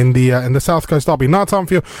in the South Coast Derby. Now time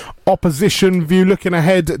for your Opposition View, looking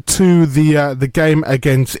ahead to the game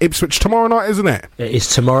against Ipswich tomorrow night, isn't it? It is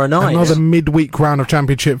tomorrow night. Another midweek round of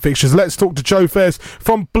Championship fixtures. Let's talk to Joe Fairs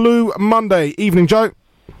from Blue Monday. Evening, Joe.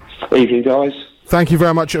 Evening, guys. Thank you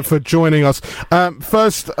very much for joining us.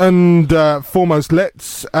 First and foremost,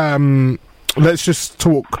 let's just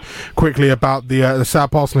talk quickly about the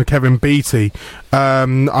sad passing of Kevin Beattie.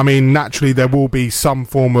 I mean, naturally, there will be some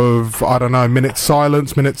form of, I don't know, minutes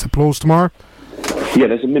silence, minutes applause tomorrow. Yeah,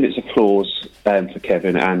 there's a minute's applause for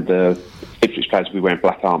Kevin, and the Ipswich players will be wearing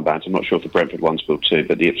black armbands. I'm not sure if the Brentford ones will too,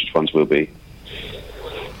 but the Ipswich ones will be.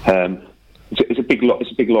 It's a big loss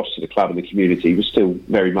to the club and the community. He was still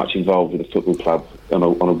very much involved with the football club on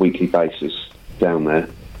a weekly basis down there.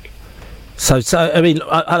 So I mean,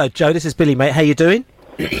 hello, Joe. This is Billy, mate. How you doing?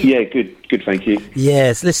 Yeah, good, thank you.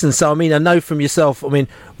 Yes, listen. So I mean, I know from yourself. I mean,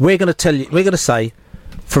 we're going to say,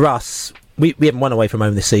 for us, we haven't won away from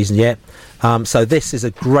home this season yet. So this is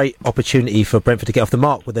a great opportunity for Brentford to get off the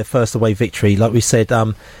mark with their first away victory. Like we said,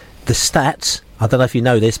 the stats. I don't know if you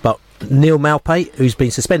know this, but Neil Malpate, who's been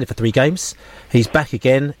suspended for 3 games, he's back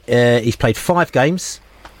again. He's played 5 games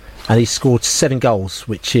and he's scored 7 goals,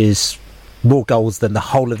 which is more goals than the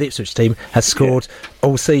whole of the Ipswich team has scored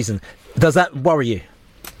all season. Does that worry you?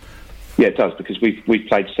 Yeah, it does, because we've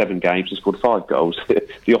played 7 games and scored 5 goals,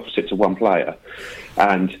 the opposite to one player,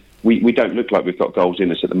 and we don't look like we've got goals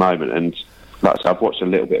in us at the moment. And like I said, I've watched a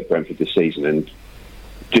little bit of Brentford this season, and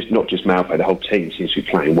not just Malpe, the whole team seems to be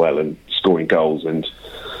playing well and scoring goals. And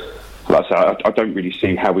like I say, I don't really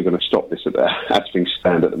see how we're going to stop this as things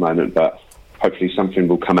stand at the moment. But hopefully something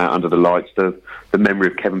will come out under the lights. The memory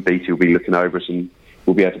of Kevin Beattie will be looking over us, and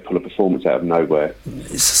we'll be able to pull a performance out of nowhere.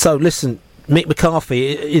 So listen, Mick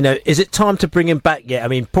McCarthy, is it time to bring him back yet? I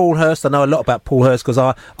mean, Paul Hurst, I know a lot about Paul Hurst because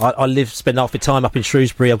I spend half my time up in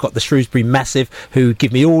Shrewsbury. I've got the Shrewsbury Massive who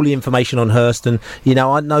give me all the information on Hurst, and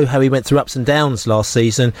I know how he went through ups and downs last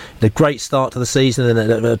season. A great start to the season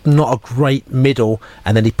and not a great middle,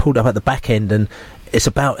 and then he pulled up at the back end, and it's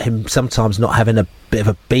about him sometimes not having a bit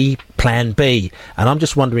of a plan B, and I'm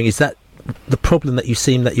just wondering, is that the problem that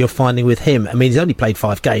you're finding with him? I mean, he's only played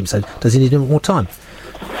 5 games, so does he need more time?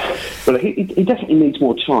 Well, he definitely needs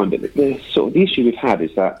more time, but the issue we've had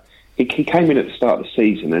is that he came in at the start of the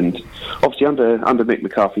season, and obviously under Mick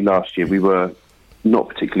McCarthy last year, we were not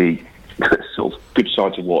particularly sort of good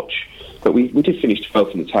side to watch, but we did finish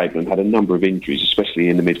 12th in the table and had a number of injuries, especially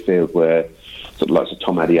in the midfield, where sort of like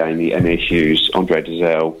Tom Adeyemi, Emir Hughes, Andre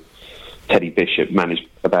Dazelle, Teddy Bishop managed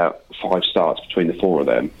about 5 starts between the 4 of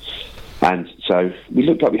them, and so we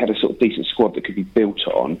looked like we had a sort of decent squad that could be built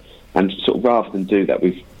on, and sort of rather than do that,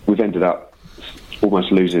 we've ended up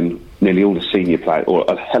almost losing nearly all the senior players, or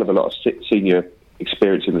a hell of a lot of senior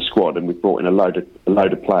experience in the squad, and we've brought in a load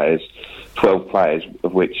of players, 12 players,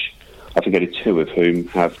 of which I think only 2 of whom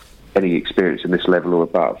have any experience in this level or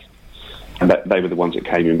above, and they were the ones that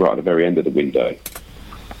came in right at the very end of the window.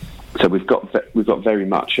 So we've got very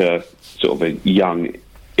much a sort of a young,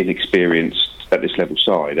 inexperienced at this level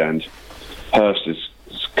side, and Hurst has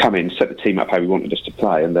come in, set the team up how he wanted us to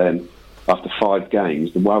play, and then after 5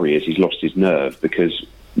 games, the worry is he's lost his nerve, because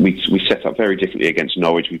we set up very differently against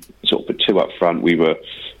Norwich. We sort of put 2 up front. We were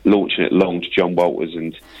launching it long to John Walters,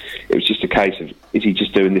 and it was just a case of, is he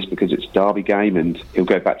just doing this because it's a derby game and he'll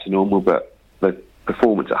go back to normal? But the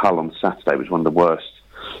performance at Hull on Saturday was one of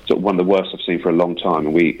the worst I've seen for a long time,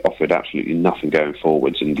 and we offered absolutely nothing going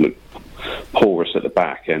forwards and looked porous at the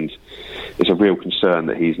back, and it's a real concern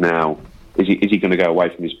that he's now... Is he going to go away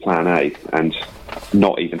from his plan A and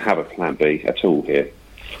not even have a plan B at all here?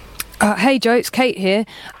 Hey Joe, it's Kate here.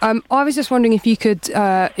 I was just wondering if you could,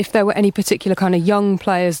 if there were any particular kind of young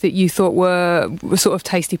players that you thought were sort of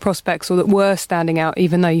tasty prospects, or that were standing out,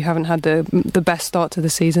 even though you haven't had the best start to the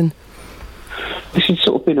season. This has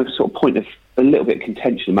sort of been a sort of point of a little bit of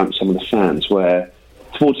contention amongst some of the fans, where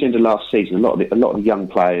towards the end of last season, a lot of the young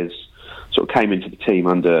players sort of came into the team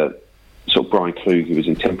under sort of Brian Klug, who was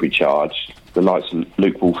in temporary charge, the likes of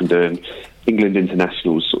Luke Wolfenden, England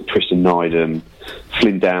internationals, sort of Tristan Nydam,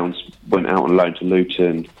 Flynn Downs went out on loan to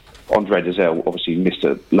Luton, Andre Dazelle obviously missed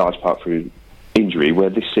a large part through injury,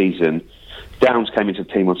 where this season Downs came into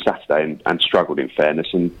the team on Saturday and struggled, in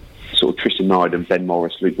fairness, and sort of Tristan Nydam, Ben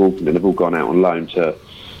Morris, Luke Wolfenden have all gone out on loan to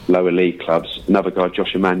lower league clubs. Another guy,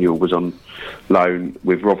 Josh Emanuel, was on loan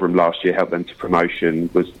with Rotherham last year, helped them to promotion,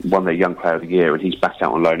 was one of their Young Player of the Year, and he's back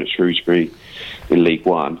out on loan at Shrewsbury in League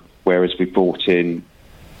One. Whereas we brought in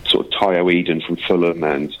sort of Tayo Eden from Fulham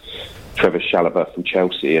and Trevor Chalobah from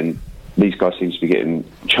Chelsea, and these guys seem to be getting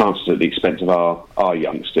chances at the expense of our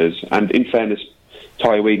youngsters. And in fairness,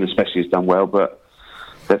 Tayo Eden especially has done well, but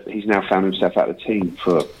he's now found himself out of the team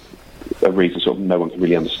for a reason sort of no one can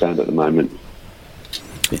really understand at the moment.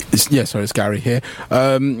 It's Gary here.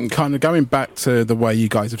 Kind of going back to the way you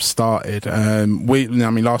guys have started.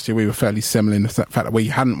 Last year we were fairly similar in the fact that we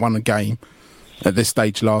hadn't won a game at this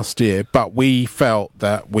stage last year, but we felt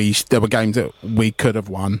that there were games that we could have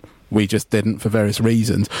won. We just didn't for various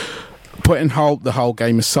reasons. Putting the whole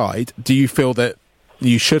game aside, do you feel that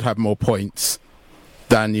you should have more points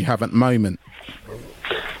than you have at the moment?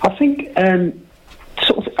 I think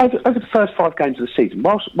sort of over the first 5 games of the season,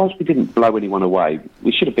 whilst we didn't blow anyone away,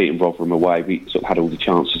 we should have beaten Rotherham away. We sort of had all the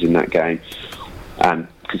chances in that game and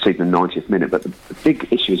conceded the 90th minute. But the big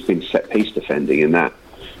issue has been set-piece defending, in that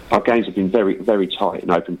our games have been very, very tight in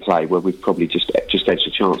open play, where we've probably just edged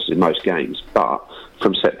the chances in most games. But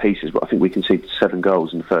from set pieces, I think we conceded 7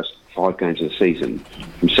 goals in the first 5 games of the season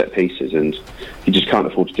from set pieces, and you just can't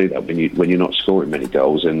afford to do that when you're not scoring many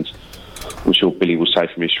goals. And I'm sure Billy will say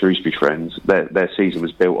from his Shrewsbury friends, their season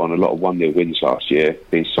was built on a lot of 1-0 wins last year,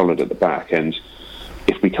 being solid at the back, and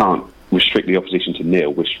if we can't restrict the opposition to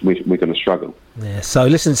nil, we're going to struggle. Yeah. So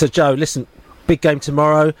Joe, big game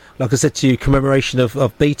tomorrow. Like I said to you, commemoration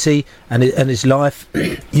of Beattie and his life.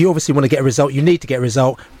 You obviously want to get a result. You need to get a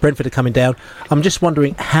result. Brentford are coming down. I'm just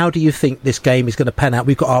wondering, how do you think this game is going to pan out?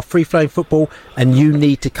 We've got our free-flowing football, and you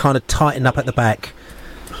need to kind of tighten up at the back.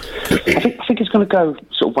 I think it's going to go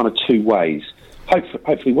sort of one of 2 ways.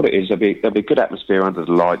 Hopefully what it is, there'll be a good atmosphere under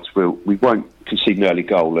the lights. We won't concede an early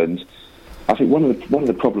goal, and I think one of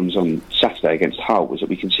the problems on Saturday against Hull was that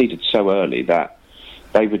we conceded so early that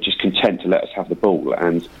they were just content to let us have the ball,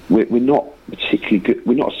 and we're not particularly good.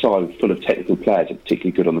 We're not a side full of technical players that are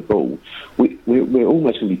particularly good on the ball. We're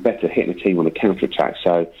almost going to be better hitting a team on the counter-attack.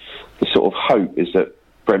 So the sort of hope is that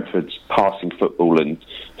Brentford's passing football and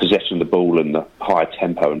possession of the ball and the higher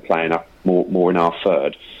tempo and playing up more in our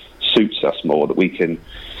third suits us more, that we can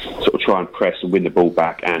sort of try and press and win the ball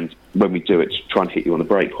back, and when we do it, try and hit you on the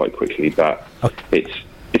break quite quickly. But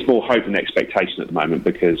it's more hope than expectation at the moment,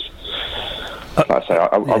 because like I say,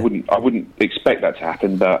 I wouldn't expect that to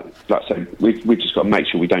happen, but like I say, we've just got to make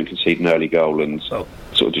sure we don't concede an early goal and sort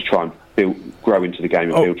of just try and grow into the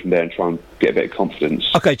game and build from there and try and get a bit of confidence.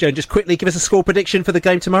 Okay, Joe, just quickly give us a score prediction for the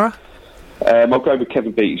game tomorrow. I'll go with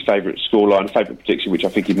Kevin Beattie's favourite scoreline, favourite prediction, which I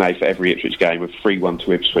think he made for every Ipswich game, of 3-1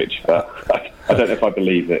 to Ipswich. But I don't know if I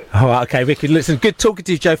believe it. Oh, okay, Ricky, listen, good talking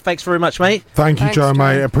to you, Joe. Thanks very much, mate. Thanks, Joe,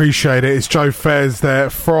 mate. Appreciate it. It's Joe Fairs there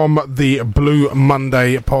from the Blue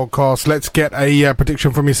Monday podcast. Let's get a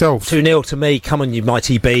prediction from yourselves. 2-0 to me. Come on, you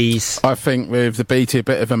mighty bees. I think with the Beattie, a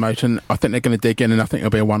bit of emotion, I think they're going to dig in, and I think it'll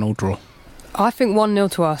be a 1-1 draw. I think 1-0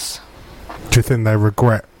 to us. Do you think they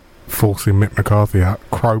regret forcing Mick McCarthy out,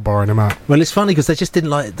 crowbarring him out? Well, it's funny because they just didn't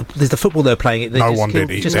like the football they were playing. No one did.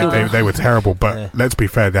 They were terrible, but let's be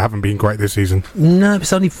fair, they haven't been great this season. No,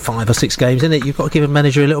 it's only 5 or 6 games, isn't it? You've got to give a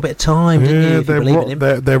manager a little bit of time, didn't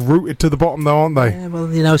you? They're rooted to the bottom, though, aren't they? Yeah,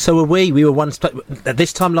 well, so are we. We were one at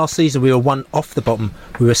this time last season. We were one off the bottom.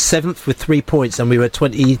 We were 7th with 3 points, and we were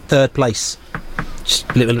 23rd place. Just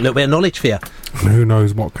a little bit of knowledge for you. And who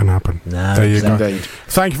knows what can happen. No, there you go. Indeed.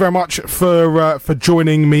 Thank you very much for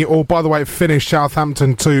joining me. By the way, finished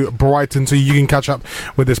Southampton to Brighton, so you can catch up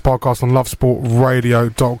with this podcast on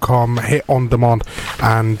LoveSportRadio.com. Hit on demand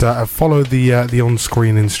and follow the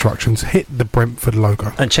on-screen instructions. Hit the Brentford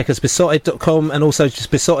logo. And check us Beesotted.com, and also just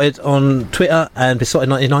Beesotted on Twitter and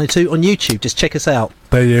Beesotted1992 on YouTube. Just check us out.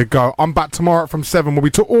 There you go. I'm back tomorrow from 7 where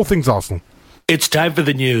we talk all things Arsenal. It's time for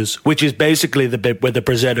the news, which is basically the bit where the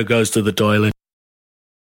presenter goes to the toilet.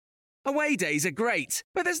 Away days are great,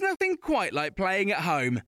 but there's nothing quite like playing at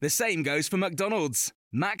home. The same goes for McDonald's.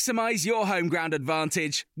 Maximise your home ground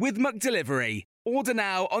advantage with McDelivery. Order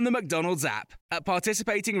now on the McDonald's app. At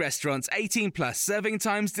participating restaurants, 18 plus, serving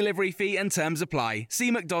times, delivery fee and terms apply.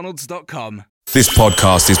 See mcdonalds.com. This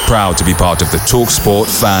podcast is proud to be part of the TalkSport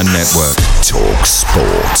Fan Network.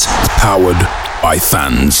 TalkSport. Powered by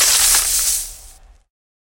fans.